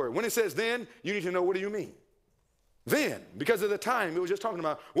word by word. When it says then, you need to know, what do you mean? Then, because of the time, it was just talking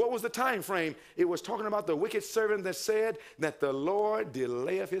about, what was the time frame? It was talking about the wicked servant that said that the Lord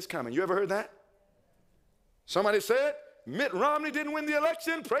delayeth his coming. You ever heard that? Somebody said, Mitt Romney didn't win the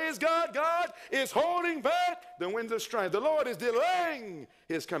election. Praise God. God is holding back the winds of strife. The Lord is delaying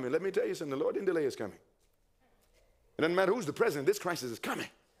his coming. Let me tell you something. The Lord didn't delay his coming. It doesn't matter who's the president. This crisis is coming.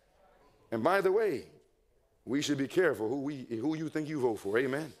 And by the way, we should be careful who you think you vote for.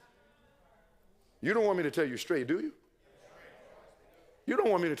 Amen. You don't want me to tell you straight, do you? You don't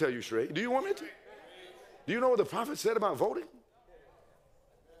want me to tell you straight. Do you want me to? Do you know what the prophet said about voting?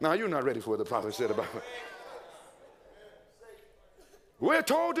 Now, you're not ready for what the prophet said about it. We're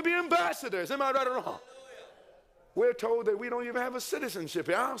told to be ambassadors. Am I right or wrong? We're told that we don't even have a citizenship.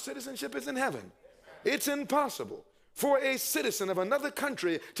 Our citizenship is in heaven. It's impossible for a citizen of another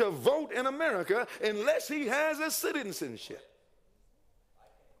country to vote in America unless he has a citizenship.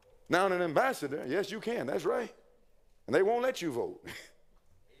 Now, an ambassador, yes, you can. That's right. And they won't let you vote.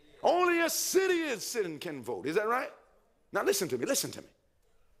 Only a citizen can vote. Is that right? Now, listen to me. Listen to me.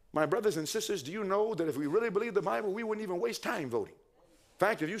 My brothers and sisters, do you know that if we really believe the Bible, we wouldn't even waste time voting? In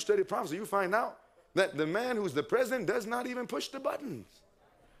fact, if you study prophecy, you find out that the man who's the president does not even push the buttons.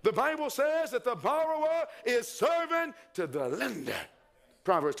 The Bible says that the borrower is servant to the lender.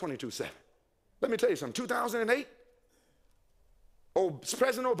 Proverbs 22:7. Let me tell you something. 2008,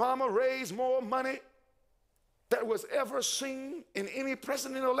 President Obama raised more money that was ever seen in any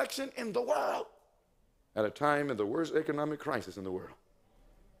presidential election in the world at a time of the worst economic crisis in the world.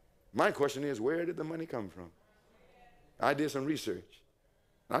 My question is, where did the money come from? I did some research.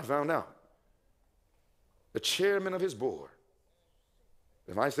 I found out the chairman of his board,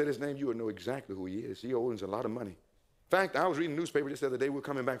 if I said his name, you would know exactly who he is. He owns a lot of money. In fact, I was reading a newspaper just the other day. We were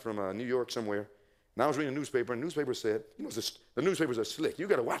coming back from New York somewhere, and I was reading a newspaper, and the newspaper said, you know, the newspapers are slick. You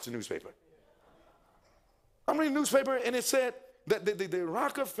got to watch the newspaper. I'm reading the newspaper, and it said that the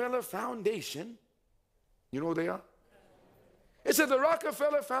Rockefeller Foundation, you know what they are? It said the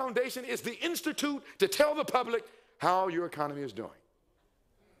Rockefeller Foundation is the institute to tell the public how your economy is doing.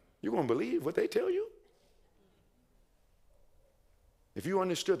 You going to believe what they tell you? If you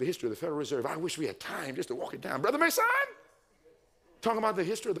understood the history of the Federal Reserve, I wish we had time just to walk it down. Brother Mason, talking about the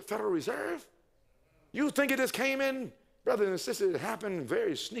history of the Federal Reserve. You think it just came in? Brothers and sisters, it happened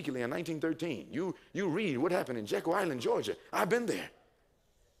very sneakily in 1913. You read what happened in Jekyll Island, Georgia. I've been there.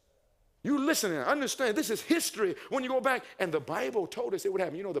 You listen and understand this is history when you go back. And the Bible told us it would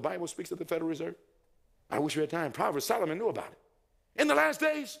happen. You know, the Bible speaks of the Federal Reserve. I wish we had time. Proverbs, Solomon knew about it. In the last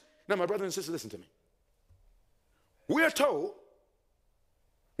days, now my brothers and sisters, listen to me. We are told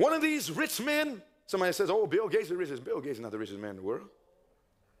one of these rich men, somebody says, oh, Bill Gates is the richest. Bill Gates is not the richest man in the world.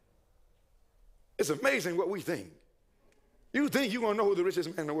 It's amazing what we think. You think you're going to know who the richest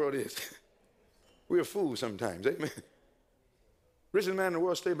man in the world is. We're fools sometimes, amen. Richest man in the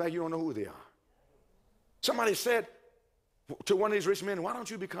world, stay back, you don't know who they are. Somebody said to one of these rich men, why don't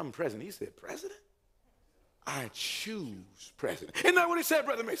you become president? He said, president? I choose president. Isn't that what he said,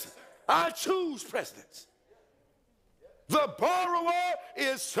 Brother Mason? I choose presidents. The borrower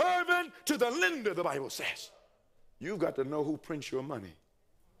is servant to the lender, the Bible says. You've got to know who prints your money.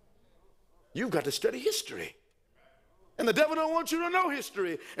 You've got to study history. And the devil don't want you to know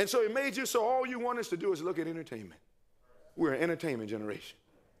history. And so he made you so all you want us to do is look at entertainment. We're an entertainment generation.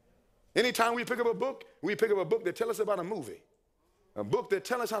 Anytime we pick up a book that tells us about a movie, a book that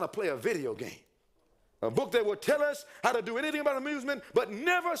tells us how to play a video game, a book that will tell us how to do anything about amusement, but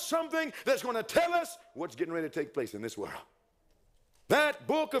never something that's going to tell us what's getting ready to take place in this world. That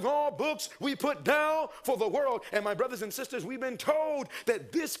book of all books we put down for the world. And my brothers and sisters, we've been told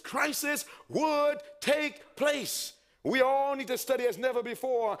that this crisis would take place. We all need to study as never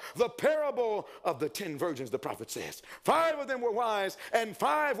before the parable of the 10 virgins, the prophet says. 5 of them were wise and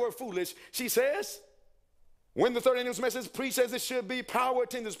 5 were foolish. She says, when the third angel's message preached as it should be, power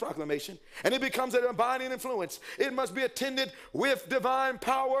attends its proclamation, and it becomes an abiding influence. It must be attended with divine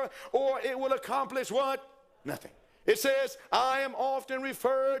power, or it will accomplish what? Nothing. It says, I am often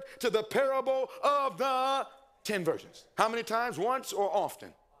referred to the parable of the 10 virgins. How many times? Once or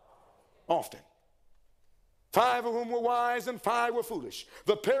often? Often. 5 of whom were wise and 5 were foolish.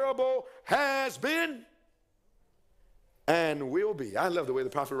 The parable has been and will be. I love the way the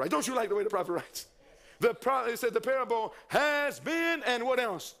prophet writes. Don't you like the way the prophet writes? It said the parable has been and what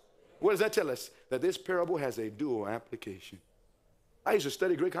else? What does that tell us? That this parable has a dual application. I used to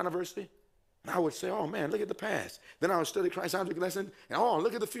study Great Controversy, and I would say, oh man, look at the past. Then I would study Christ's object lesson, and oh,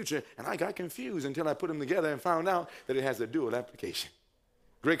 look at the future. And I got confused until I put them together and found out that it has a dual application.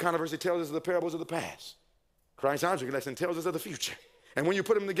 Great Controversy tells us the parables of the past. Christ's object lesson tells us of the future. And when you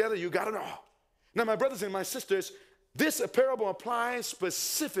put them together, you got it all. Now, my brothers and my sisters, this parable applies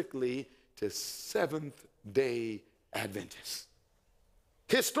specifically to Seventh-day Adventists.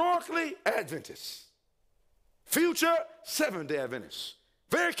 Historically, Adventists. Future, Seventh-day Adventists.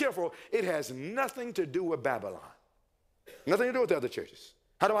 Very careful. It has nothing to do with Babylon. Nothing to do with the other churches.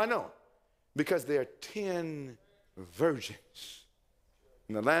 How do I know? Because there are 10 virgins.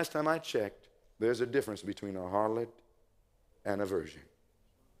 And the last time I checked, there's a difference between a harlot and a virgin.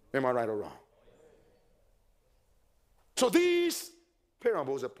 Am I right or wrong? So these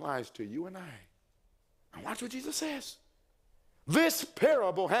parables applies to you and I. Now watch what Jesus says. This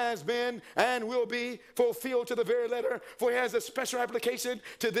parable has been and will be fulfilled to the very letter, for it has a special application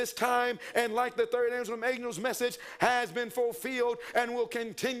to this time, and like the third angel's message has been fulfilled and will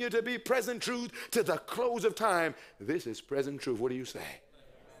continue to be present truth to the close of time. This is present truth. What do you say?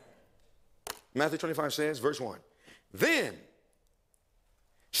 Matthew 25 says, verse 1, then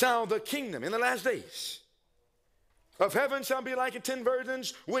shall the kingdom in the last days of heaven shall be like 10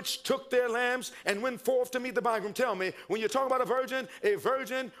 virgins which took their lamps and went forth to meet the bridegroom. Tell me, when you talk about a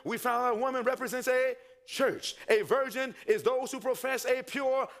virgin, we found out a woman represents a church. A virgin is those who profess a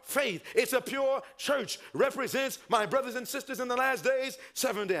pure faith. It's a pure church. Represents my brothers and sisters in the last days,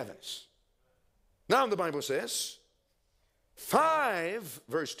 Seventh-day Adventists. Now the Bible says, 5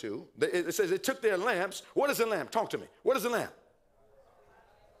 verse 2, it says they took their lamps. What is a lamp? Talk to me. What is a lamp?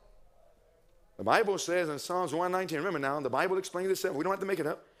 The Bible says in Psalms 119, remember now, the Bible explains itself. We don't have to make it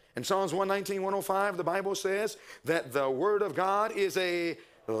up. In Psalms 119, 105, the Bible says that the word of God is a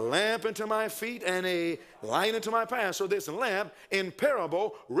lamp unto my feet and a light unto my path. So this lamp in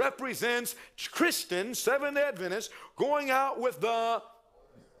parable represents Christians, Seventh-day Adventists, going out with the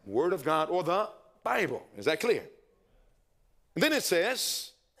word of God or the Bible. Is that clear? And then it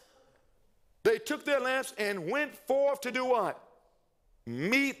says, they took their lamps and went forth to do what?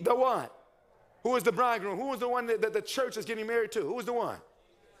 Meet the what? Who is the bridegroom? Who is the one that the church is getting married to? Who is the one?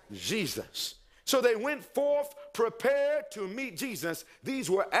 Jesus. So they went forth prepared to meet Jesus. These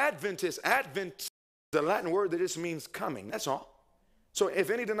were Adventists. Advent, the Latin word that just means coming. That's all. So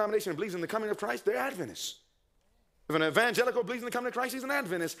if any denomination believes in the coming of Christ, they're Adventists. If an evangelical believes in the coming of Christ, he's an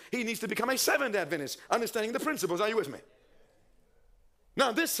Adventist. He needs to become a Seventh-day Adventist, understanding the principles. Are you with me?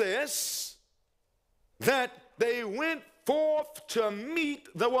 Now this says that they went forth to meet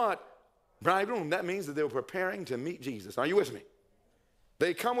the what? Bridegroom. That means that they were preparing to meet Jesus. Are you with me?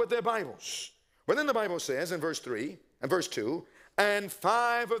 They come with their Bibles. But then the Bible says in verse 3 and verse 2, and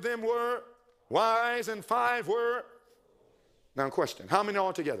 5 of them were wise and 5 were. Now question, how many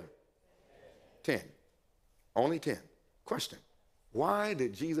altogether? 10. Only 10. Question, why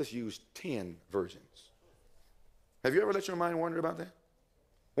did Jesus use 10 virgins? Have you ever let your mind wander about that?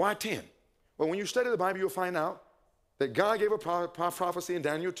 Why 10? Well, when you study the Bible, you'll find out that God gave a prophecy in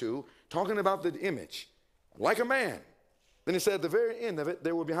Daniel 2 talking about the image, like a man. Then he said at the very end of it,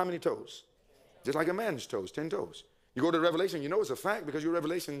 there will be how many toes? Just like a man's toes, 10 toes. You go to Revelation, you know it's a fact because you're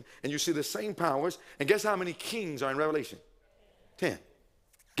Revelation and you see the same powers. And guess how many kings are in Revelation? 10.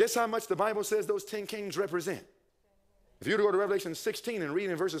 Guess how much the Bible says those 10 kings represent? If you were to go to Revelation 16 and read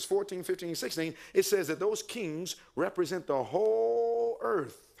in verses 14, 15, 16, it says that those kings represent the whole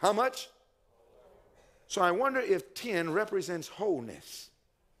earth. How much? So I wonder if 10 represents wholeness.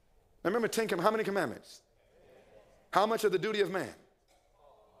 Now remember 10, how many commandments? How much of the duty of man?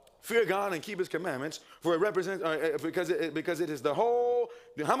 Fear God and keep his commandments, for it represents, because it is the whole.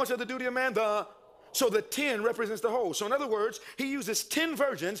 How much of the duty of man? So the 10 represents the whole. So in other words, he uses 10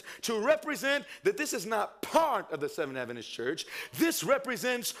 virgins to represent that this is not part of the Seventh-day Adventist church. This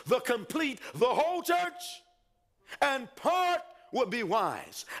represents the complete, the whole church. And part would be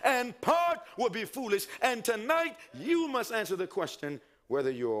wise, and part would be foolish. And tonight, you must answer the question whether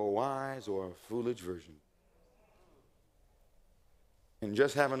you're a wise or a foolish virgin. And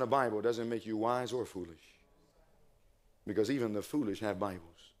just having a Bible doesn't make you wise or foolish, because even the foolish have Bibles.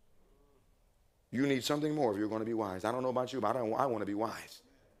 You need something more if you're going to be wise. I don't know about you, but I want to be wise.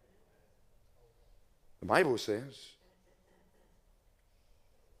 The Bible says,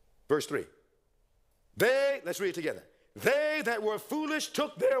 verse 3, let's read it together. They that were foolish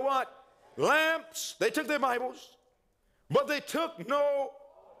took their what? Lamps. They took their Bibles, but they took no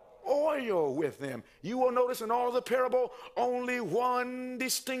oil with them. You will notice in all of the parable, only one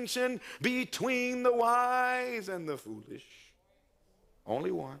distinction between the wise and the foolish.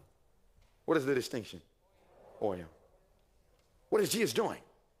 Only one. What is the distinction? Oil. What is Jesus doing?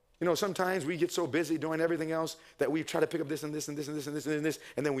 You know, sometimes we get so busy doing everything else that we try to pick up this and this and this and this and this and this,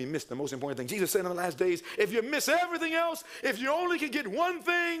 and then we miss the most important thing. Jesus said in the last days, if you miss everything else, if you only can get one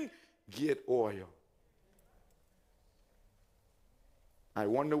thing, get oil. I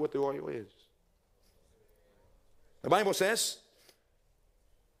wonder what the oil is. The Bible says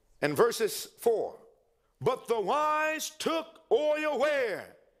in verses 4, but the wise took oil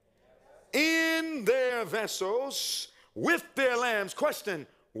where? In their vessels with their lamps. Question,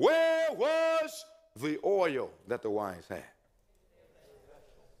 where was the oil that the wise had?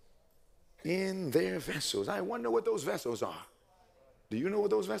 In their vessels. I wonder what those vessels are. Do you know what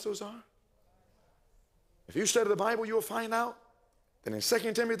those vessels are? If you study the Bible, you'll find out that in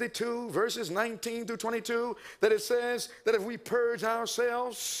 2 Timothy 2, verses 19 through 22, that it says that if we purge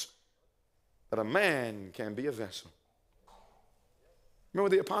ourselves, that a man can be a vessel. Remember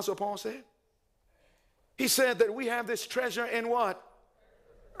what the Apostle Paul said? He said that we have this treasure in what?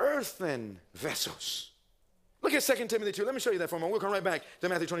 Earthen vessels. Look at 2 Timothy 2. Let me show you that for a moment. We'll come right back to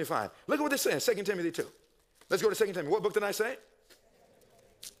Matthew 25. Look at what this says, 2 Timothy 2. Let's go to 2 Timothy. What book did I say?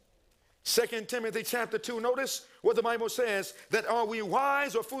 2 Timothy chapter 2, notice what the Bible says, that are we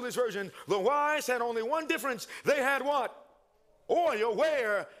wise or foolish version? The wise had only one difference. They had what? Oil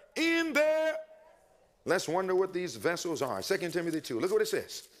where? In their. Let's wonder what these vessels are. 2 Timothy 2, look what it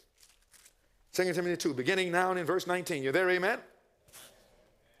says. 2 Timothy 2, beginning now in verse 19. You there, amen?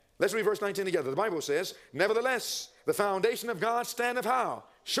 Let's read verse 19 together. The Bible says, nevertheless, the foundation of God standeth how?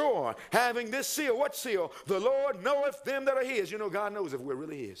 Sure, having this seal. What seal? The Lord knoweth them that are his. You know, God knows if we're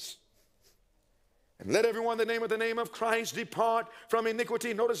really his. And let everyone that nameth the name of Christ depart from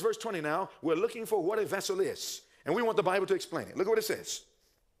iniquity. Notice verse 20 now. We're looking for what a vessel is. And we want the Bible to explain it. Look what it says.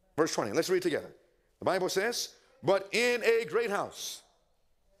 Verse 20. Let's read together. The Bible says, but in a great house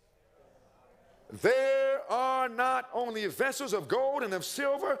there are not only vessels of gold and of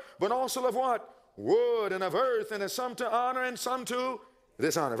silver, but also of what? Wood and of earth, and of some to honor and some to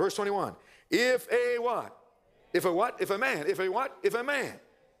dishonor. Verse 21. If a what? If a what? If a man. If a what? If a man.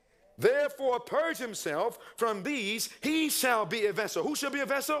 Therefore purge himself from these, he shall be a vessel. Who shall be a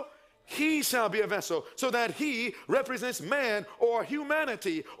vessel? He shall be a vessel, so that he represents man or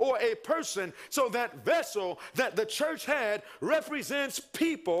humanity or a person. So that vessel that the church had represents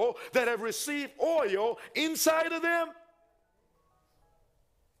people that have received oil inside of them.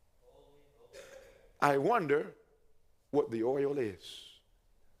 I wonder what the oil is.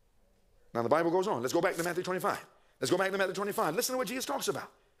 Now the Bible goes on. Let's go back to Matthew 25. Let's go back to Matthew 25. Listen to what Jesus talks about.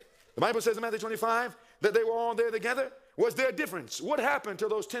 The Bible says in Matthew 25 that they were all there together. Was there a difference? What happened to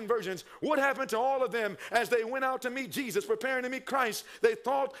those 10 virgins? What happened to all of them as they went out to meet Jesus, preparing to meet Christ? They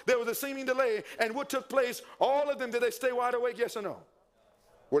thought there was a seeming delay. And what took place? All of them, did they stay wide awake? Yes or no?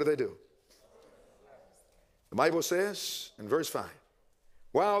 What did they do? The Bible says in verse 5,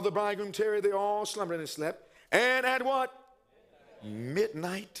 while the bridegroom tarried, they all slumbered and slept. And at what?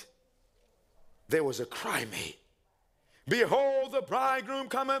 Midnight, there was a cry made. Behold, the bridegroom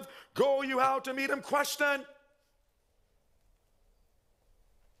cometh, go you out to meet him. Question.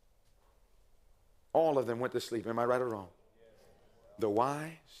 All of them went to sleep. Am I right or wrong? The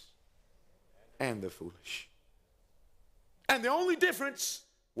wise and the foolish. And the only difference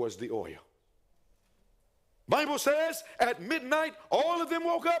was the oil. Bible says at midnight, all of them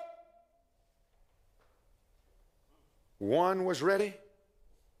woke up. One was ready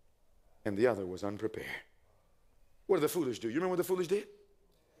and the other was unprepared. What did the foolish do? You remember what the foolish did?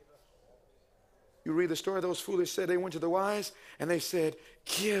 You read the story, those foolish said, they went to the wise and they said,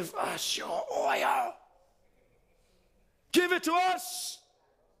 give us your oil. Give it to us.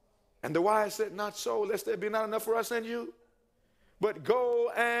 And the wise said, not so, lest there be not enough for us and you. But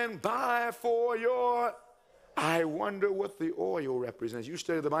go and buy for your. I wonder what the oil represents. You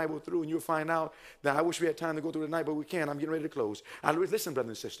study the Bible through and you'll find out that I wish we had time to go through tonight, but we can't. I'm getting ready to close. Listen, brothers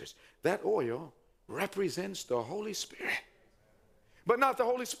and sisters, that oil represents the Holy Spirit. But not the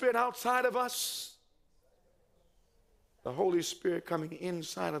Holy Spirit outside of us. The Holy Spirit coming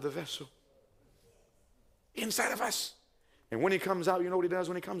inside of the vessel. Inside of us. And when he comes out, you know what he does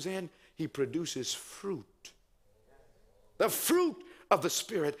when he comes in? He produces fruit. The fruit of the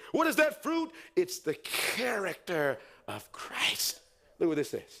Spirit. What is that fruit? It's the character of Christ. Look what this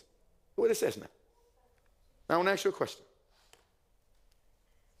says. Look what it says now. Now I want to ask you a question.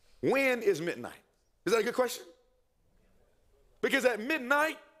 When is midnight? Is that a good question? Because at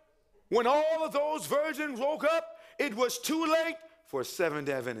midnight, when all of those virgins woke up, it was too late for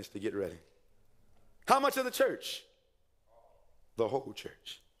Seventh-day Adventists to get ready. How much of the church? The whole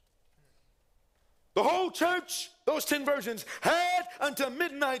church. The whole church, those 10 virgins, had until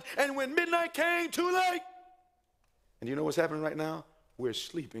midnight, and when midnight came, too late. And you know what's happening right now? We're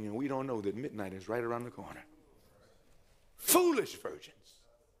sleeping and we don't know that midnight is right around the corner. Foolish virgins.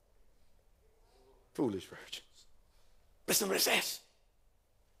 Foolish virgins. Listen to what it says.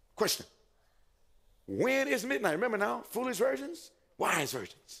 Question. When is midnight? Remember now, foolish virgins, wise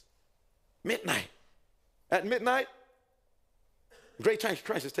virgins. Midnight. At midnight, great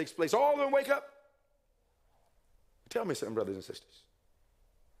crisis takes place. All of them wake up. Tell me something, brothers and sisters.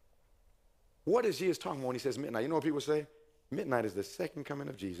 What is Jesus talking about when he says midnight? You know what people say? Midnight is the second coming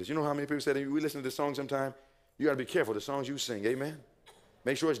of Jesus. You know how many people say that we listen to this song sometime? You got to be careful the songs you sing. Amen?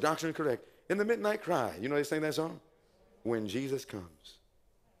 Make sure it's doctrinally correct. In the midnight cry. You know they sing that song? When Jesus comes.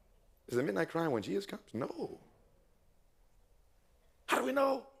 Is the midnight cry when Jesus comes? No. How do we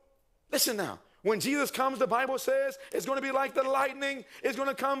know? Listen now. When Jesus comes, the Bible says it's going to be like the lightning. It's going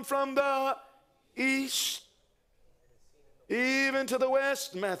to come from the east, even to the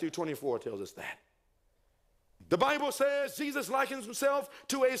west. Matthew 24 tells us that. The Bible says Jesus likens himself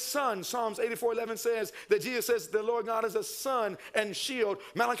to a son. Psalms 84:11 says that Jesus says the Lord God is a sun and shield.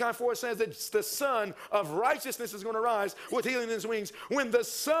 Malachi 4 says that the sun of righteousness is going to rise with healing in his wings. When the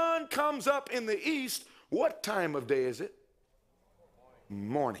sun comes up in the east, what time of day is it?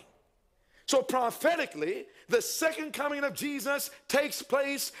 Morning. So prophetically, the second coming of Jesus takes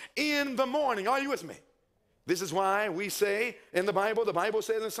place in the morning. Are you with me? This is why we say in the Bible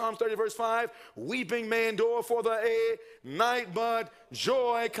says in Psalm 30 verse 5, weeping may endure for a night, but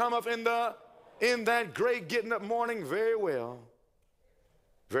joy cometh in that great getting up morning. Very well.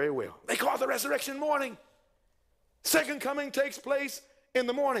 Very well. They call it the resurrection morning. Second coming takes place in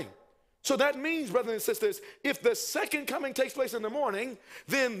the morning. So that means, brothers and sisters, if the second coming takes place in the morning,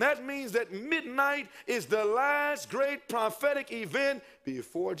 then that means that midnight is the last great prophetic event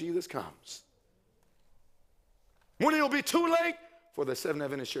before Jesus comes. When it will be too late for the Seventh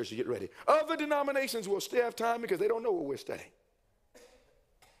Adventist Church to get ready. Other denominations will still have time because they don't know what we're studying.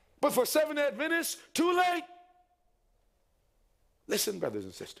 But for Seventh Adventists, too late. Listen, brothers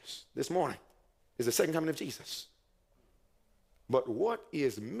and sisters, this morning is the second coming of Jesus. But what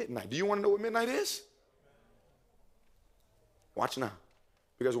is midnight? Do you want to know what midnight is? Watch now.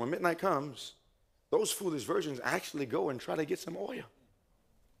 Because when midnight comes, those foolish virgins actually go and try to get some oil.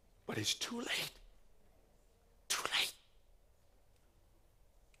 But it's too late. Too late.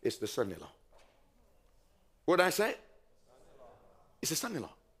 It's the Sunday law. What did I say? It's the Sunday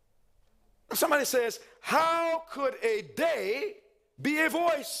law. Now somebody says, how could a day be a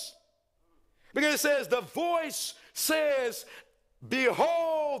voice? Because it says, the voice says,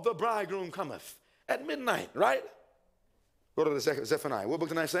 behold, the bridegroom cometh at midnight, right? Go to the Zephaniah. What book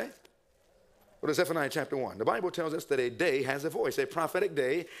did I say? Go to Zephaniah chapter 1. The Bible tells us that a day has a voice. A prophetic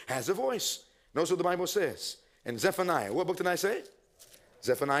day has a voice. Notice what the Bible says. In Zephaniah, what book did I say?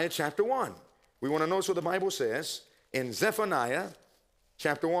 Zephaniah chapter 1. We want to notice what the Bible says in Zephaniah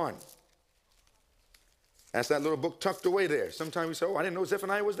chapter 1. That's that little book tucked away there. Sometimes we say, oh, I didn't know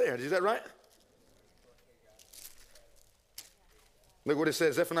Zephaniah was there. Is that right? Look what it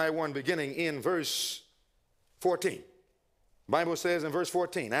says, Zephaniah 1, beginning in verse 14. The Bible says in verse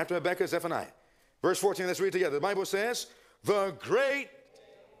 14, after Habakkuk, Zephaniah. Verse 14, let's read together. The Bible says, the great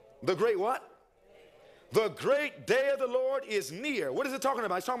what? The great day of the Lord is near. What is it talking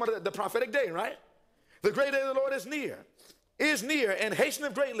about? It's talking about the prophetic day, right? The great day of the Lord is near, and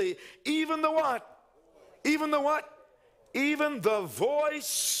hasteneth greatly, even the what? Even the what? Even the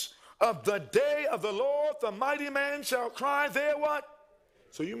voice of the day of the Lord, the mighty man shall cry there what?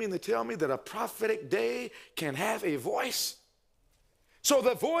 So you mean to tell me that a prophetic day can have a voice? So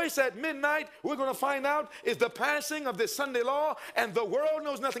the voice at midnight, we're going to find out, is the passing of this Sunday law, and the world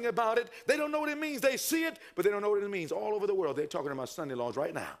knows nothing about it. They don't know what it means. They see it, but they don't know what it means. All over the world, they're talking about Sunday laws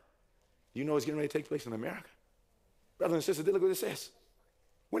right now. You know it's getting ready to take place in America. Brothers and sisters, look what it says.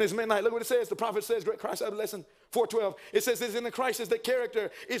 When it's midnight, look what it says. The prophet says, Christ Lesson 4:12. It says, it's in the crisis that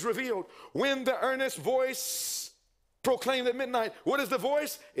character is revealed. When the earnest voice proclaimed at midnight. What is the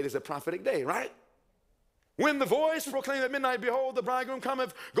voice? It is a prophetic day, right? When the voice proclaimed at midnight, behold, the bridegroom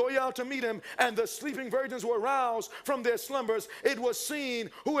cometh, go ye out to meet him. And the sleeping virgins were roused from their slumbers. It was seen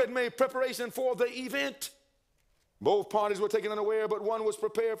who had made preparation for the event. Both parties were taken unaware, but one was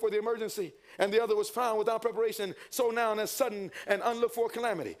prepared for the emergency, and the other was found without preparation. So now in a sudden and unlooked for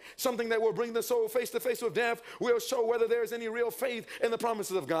calamity, something that will bring the soul face to face with death, will show whether there is any real faith in the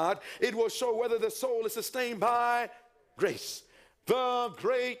promises of God. It will show whether the soul is sustained by grace. The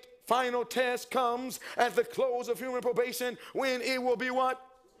great final test comes at the close of human probation, when it will be what?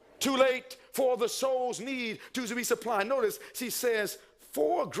 Too late for the soul's need to be supplied. Notice she says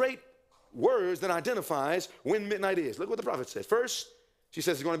 4 great words that identifies when midnight is. Look what the prophet says. First, she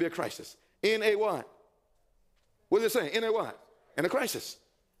says it's going to be a crisis. In a what? What is it saying? In a what? In a crisis.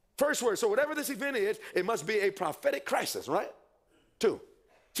 First word. So whatever this event is, it must be a prophetic crisis, right? 2.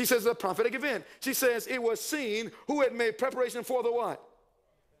 She says a prophetic event. She says it was seen who had made preparation for the what?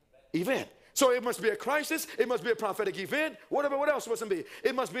 Event. So it must be a crisis. It must be a prophetic event. What else must it be?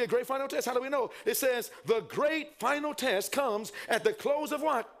 It must be a great final test. How do we know? It says the great final test comes at the close of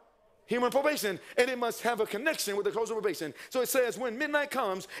what? Human probation. And it must have a connection with the close of probation. So it says when midnight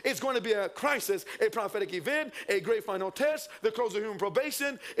comes, it's going to be a crisis, a prophetic event, a great final test, the close of human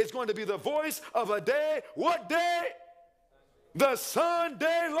probation. It's going to be the voice of a day. What day? The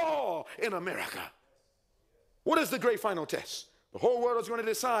Sunday law in America. What is the great final test? The whole world is going to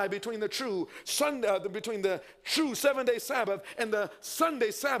decide between the true between the true 7-day Sabbath and the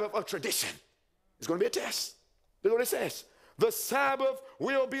Sunday Sabbath of tradition. It's going to be a test. Look what it says. The Sabbath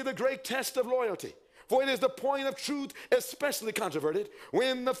will be the great test of loyalty. For it is the point of truth especially controverted.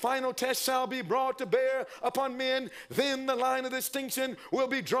 When the final test shall be brought to bear upon men, then the line of distinction will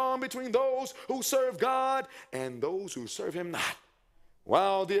be drawn between those who serve God and those who serve him not.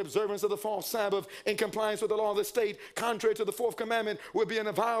 While the observance of the false Sabbath in compliance with the law of the state, contrary to the fourth commandment, will be an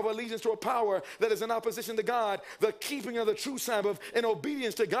avowal of allegiance to a power that is in opposition to God, the keeping of the true Sabbath in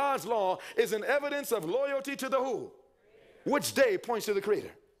obedience to God's law is an evidence of loyalty to the who? Which day points to the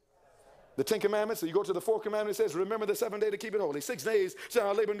Creator? The 10 Commandments. So you go to the fourth commandment, it says, remember the 7th day to keep it holy. 6 days shall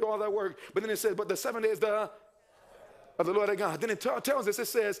I labor and do all that work. But then it says, but the 7th day is the of the Lord our God. Then it tells us, it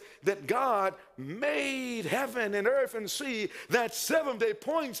says that God made heaven and earth and sea. That 7th day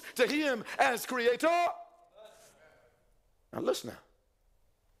points to him as creator. Now listen now.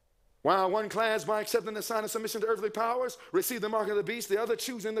 While one class, by accepting the sign of submission to earthly powers, receive the mark of the beast, the other,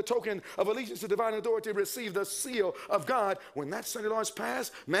 choosing the token of allegiance to divine authority, receive the seal of God. When that Sunday law is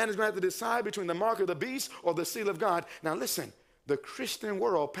passed, man is going to have to decide between the mark of the beast or the seal of God. Now listen, the Christian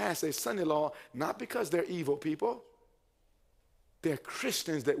world passed a Sunday law not because they're evil people. They're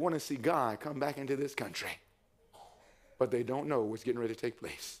Christians that want to see God come back into this country. But they don't know what's getting ready to take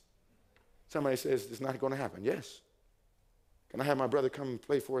place. Somebody says it's not going to happen. Yes. Can I have my brother come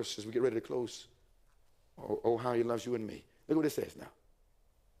play for us as we get ready to close? Oh, how he loves you and me. Look what it says now.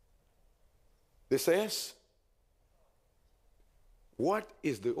 This says, what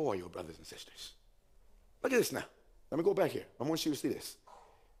is the oil, brothers and sisters? Look at this now. Let me go back here. I want you to see this.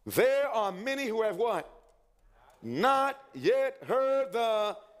 There are many who have what? Not yet heard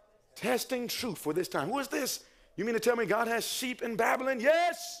the testing truth for this time. Who is this? You mean to tell me God has sheep in Babylon?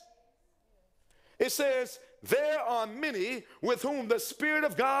 Yes. It says, there are many with whom the Spirit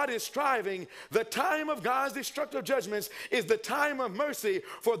of God is striving. The time of God's destructive judgments is the time of mercy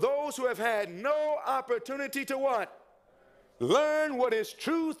for those who have had no opportunity to what? Learn what is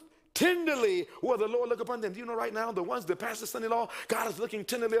truth. Tenderly will the Lord look upon them. Do you know right now, the ones that pass the Sunday law, God is looking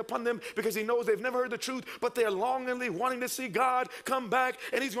tenderly upon them because he knows they've never heard the truth, but they're longingly wanting to see God come back,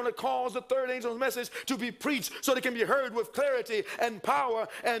 and he's going to cause the third angel's message to be preached so they can be heard with clarity and power.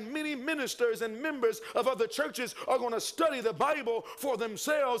 And many ministers and members of other churches are going to study the Bible for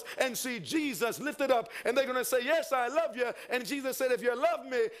themselves and see Jesus lifted up, and they're going to say, yes, I love you. And Jesus said, if you love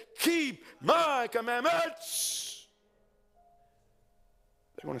me, keep my commandments.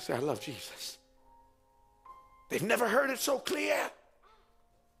 They want to say, I love Jesus. They've never heard it so clear.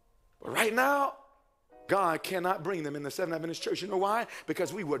 But right now, God cannot bring them in the Seventh Adventist Church. You know why?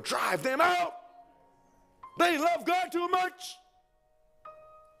 Because we would drive them out. They love God too much.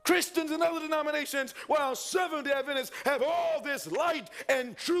 Christians and other denominations, while Seventh-day Adventists have all this light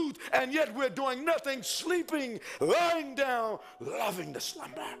and truth, and yet we're doing nothing, sleeping, lying down, loving the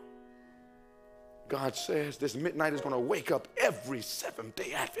slumber. God says this midnight is going to wake up every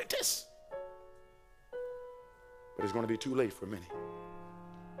Seventh-day Adventist. But it's going to be too late for many.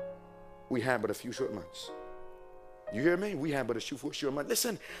 We have but a few short months. You hear me? We have but a few short months.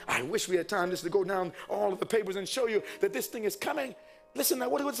 Listen, I wish we had time just to go down all of the papers and show you that this thing is coming. Listen now,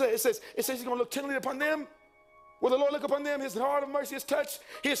 what does it say? It says he's going to look tenderly upon them. Will the Lord look upon them? His heart of mercy is touched.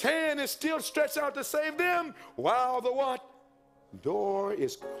 His hand is still stretched out to save them. While the what? Door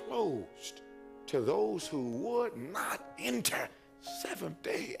is closed to those who would not enter.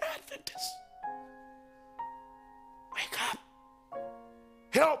 Seventh-day Adventists. Wake up.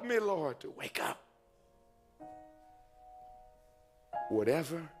 Help me, Lord, to wake up.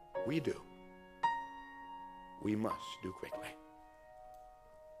 Whatever we do, we must do quickly.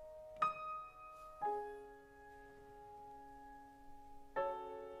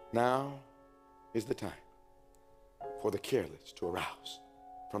 Now is the time for the careless to arouse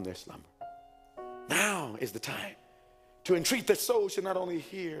from their slumber. Now is the time to entreat that souls should not only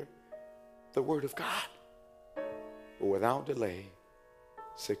hear the word of God, but without delay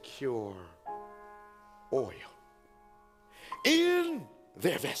secure oil in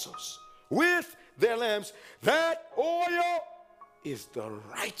their vessels with their lamps. That oil is the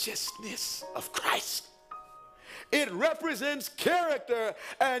righteousness of Christ. It represents character,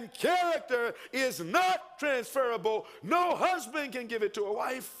 and character is not transferable. No husband can give it to a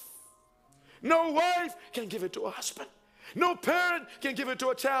wife. No wife can give it to a husband. No parent can give it to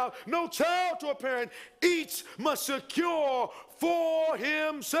a child. No child to a parent. Each must secure for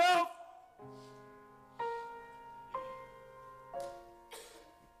himself.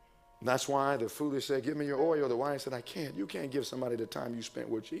 That's why the foolish said, give me your oil. The wise said, I can't. You can't give somebody the time you spent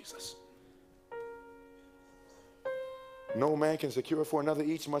with Jesus. No man can secure for another.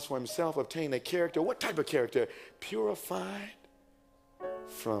 Each must for himself obtain a character. What type of character? Purified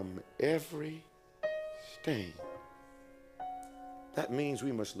from every stain. That means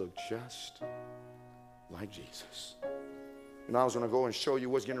we must look just like Jesus. And I was going to go and show you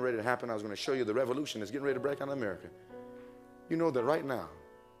what's getting ready to happen. I was going to show you the revolution that's getting ready to break out in America. You know that right now,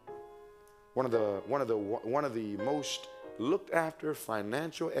 one of the most looked after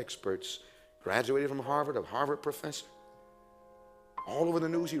financial experts graduated from Harvard, a Harvard professor. All over the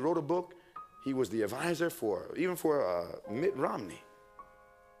news, he wrote a book. He was the advisor for Mitt Romney.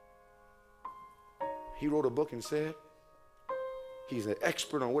 He wrote a book and said, he's an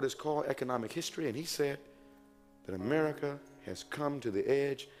expert on what is called economic history, and he said that America has come to the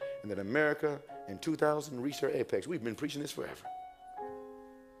edge and that America in 2000 reached her apex. We've been preaching this forever.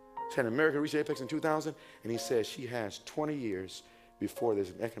 He said America reached her apex in 2000, and he says she has 20 years before there's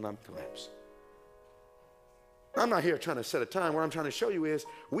an economic collapse. I'm not here trying to set a time. What I'm trying to show you is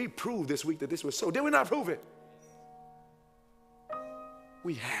we proved this week that this was so. Did we not prove it?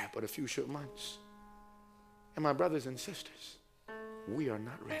 We have but a few short months. And my brothers and sisters, we are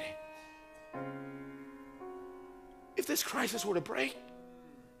not ready. If this crisis were to break,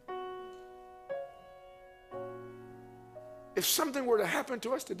 if something were to happen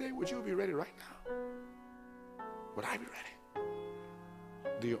to us today, would you be ready right now? Would I be ready?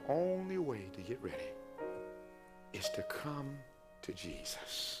 The only way to get ready is to come to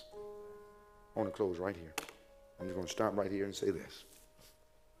Jesus. I want to close right here. I'm just going to stop right here and say this.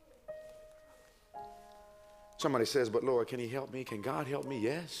 Somebody says, but Lord, can he help me? Can God help me?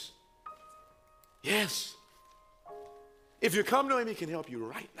 Yes. Yes. If you come to him, he can help you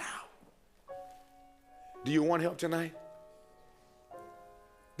right now. Do you want help tonight?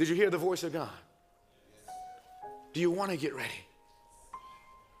 Did you hear the voice of God? Do you want to get ready?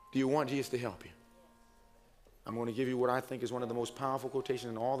 Do you want Jesus to help you? I'm going to give you what I think is one of the most powerful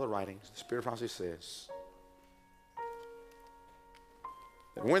quotations in all the writings. The Spirit of Prophecy says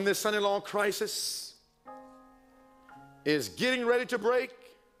that when this son-in-law crisis is getting ready to break,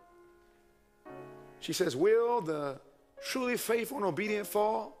 she says, will the truly faithful and obedient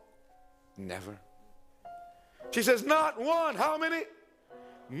fall? Never. She says, not one. How many?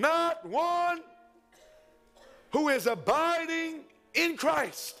 Not one who is abiding in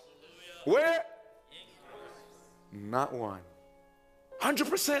Christ. Where? Not one.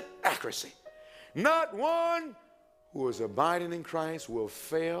 100% accuracy. Not one who is abiding in Christ will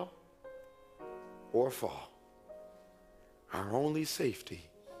fail or fall. Our only safety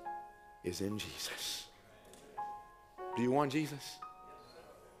is in Jesus. Do you want Jesus?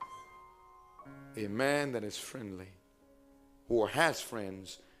 A man that is friendly or has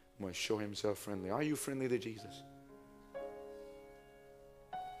friends must show himself friendly. Are you friendly to Jesus?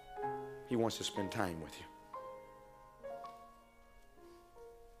 He wants to spend time with you.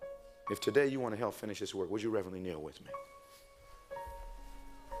 If today you want to help finish this work, would you reverently kneel with me?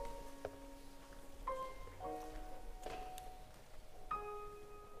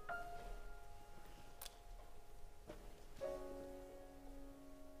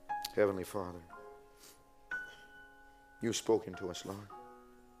 Heavenly Father, you've spoken to us, Lord.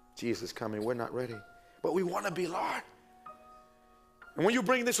 Jesus is coming. We're not ready, but we want to be, Lord. And when you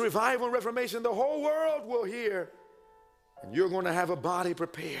bring this revival and reformation, the whole world will hear, and you're going to have a body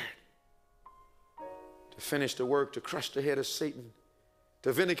prepared to finish the work, to crush the head of Satan,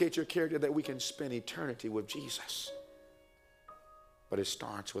 to vindicate your character that we can spend eternity with Jesus. But it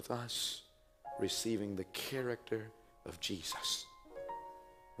starts with us receiving the character of Jesus.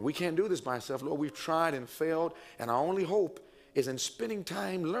 We can't do this by ourselves, Lord. We've tried and failed, and our only hope is in spending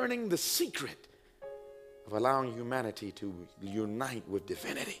time learning the secret of allowing humanity to unite with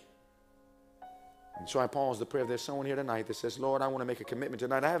divinity. And so I pause the prayer. If there's someone here tonight that says, Lord, I want to make a commitment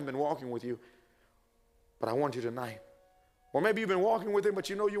tonight. I haven't been walking with you, but I want you tonight. Or maybe you've been walking with him, but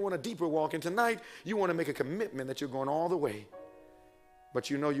you know you want a deeper walk. And tonight, you want to make a commitment that you're going all the way.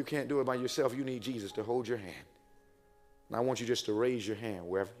 But you know you can't do it by yourself. You need Jesus to hold your hand. And I want you just to raise your hand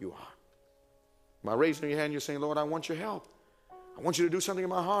wherever you are. By raising your hand, you're saying, Lord, I want your help. I want you to do something in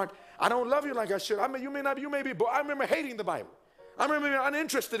my heart. I don't love you like I should. I mean, you may be, but I remember hating the Bible. I remember being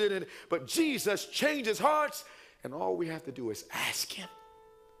uninterested in it. But Jesus changes hearts, and all we have to do is ask him.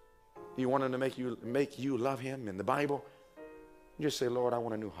 Do you want him to make you love him in the Bible? Just say, Lord, I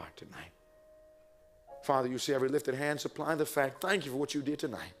want a new heart tonight. Father, you see every lifted hand, supply the fact. Thank you for what you did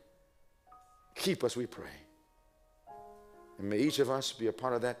tonight. Keep us, we pray. And may each of us be a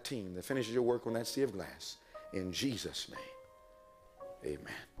part of that team that finishes your work on that sea of glass. In Jesus' name,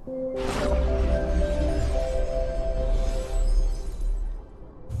 amen.